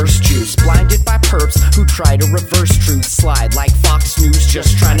on the worst juice. Blinded by perps who try to reverse truth, slide like Fox News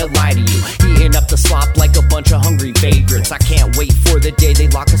just trying to lie to you. Eating up the slop like a bunch of hungry vagrants. I can't wait for the day they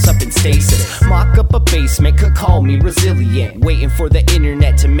lock us up in stasis. Mock up a basement, could call me resilient. Waiting for the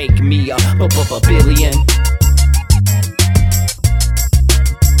internet to make me a billion.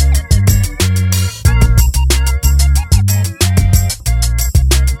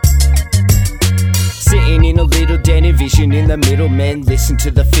 Sitting in a little den, envisioning the middlemen. Listen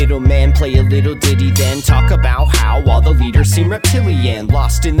to the fiddle man play a little ditty, then talk about how all the leaders seem reptilian,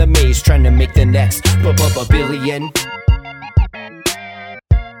 lost in the maze trying to make the next billion.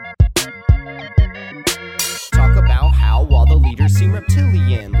 Talk about how all the leaders seem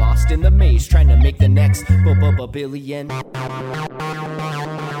reptilian, lost in the maze trying to make the next billion.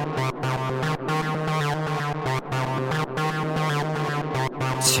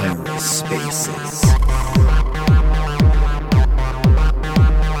 TerraSpaces.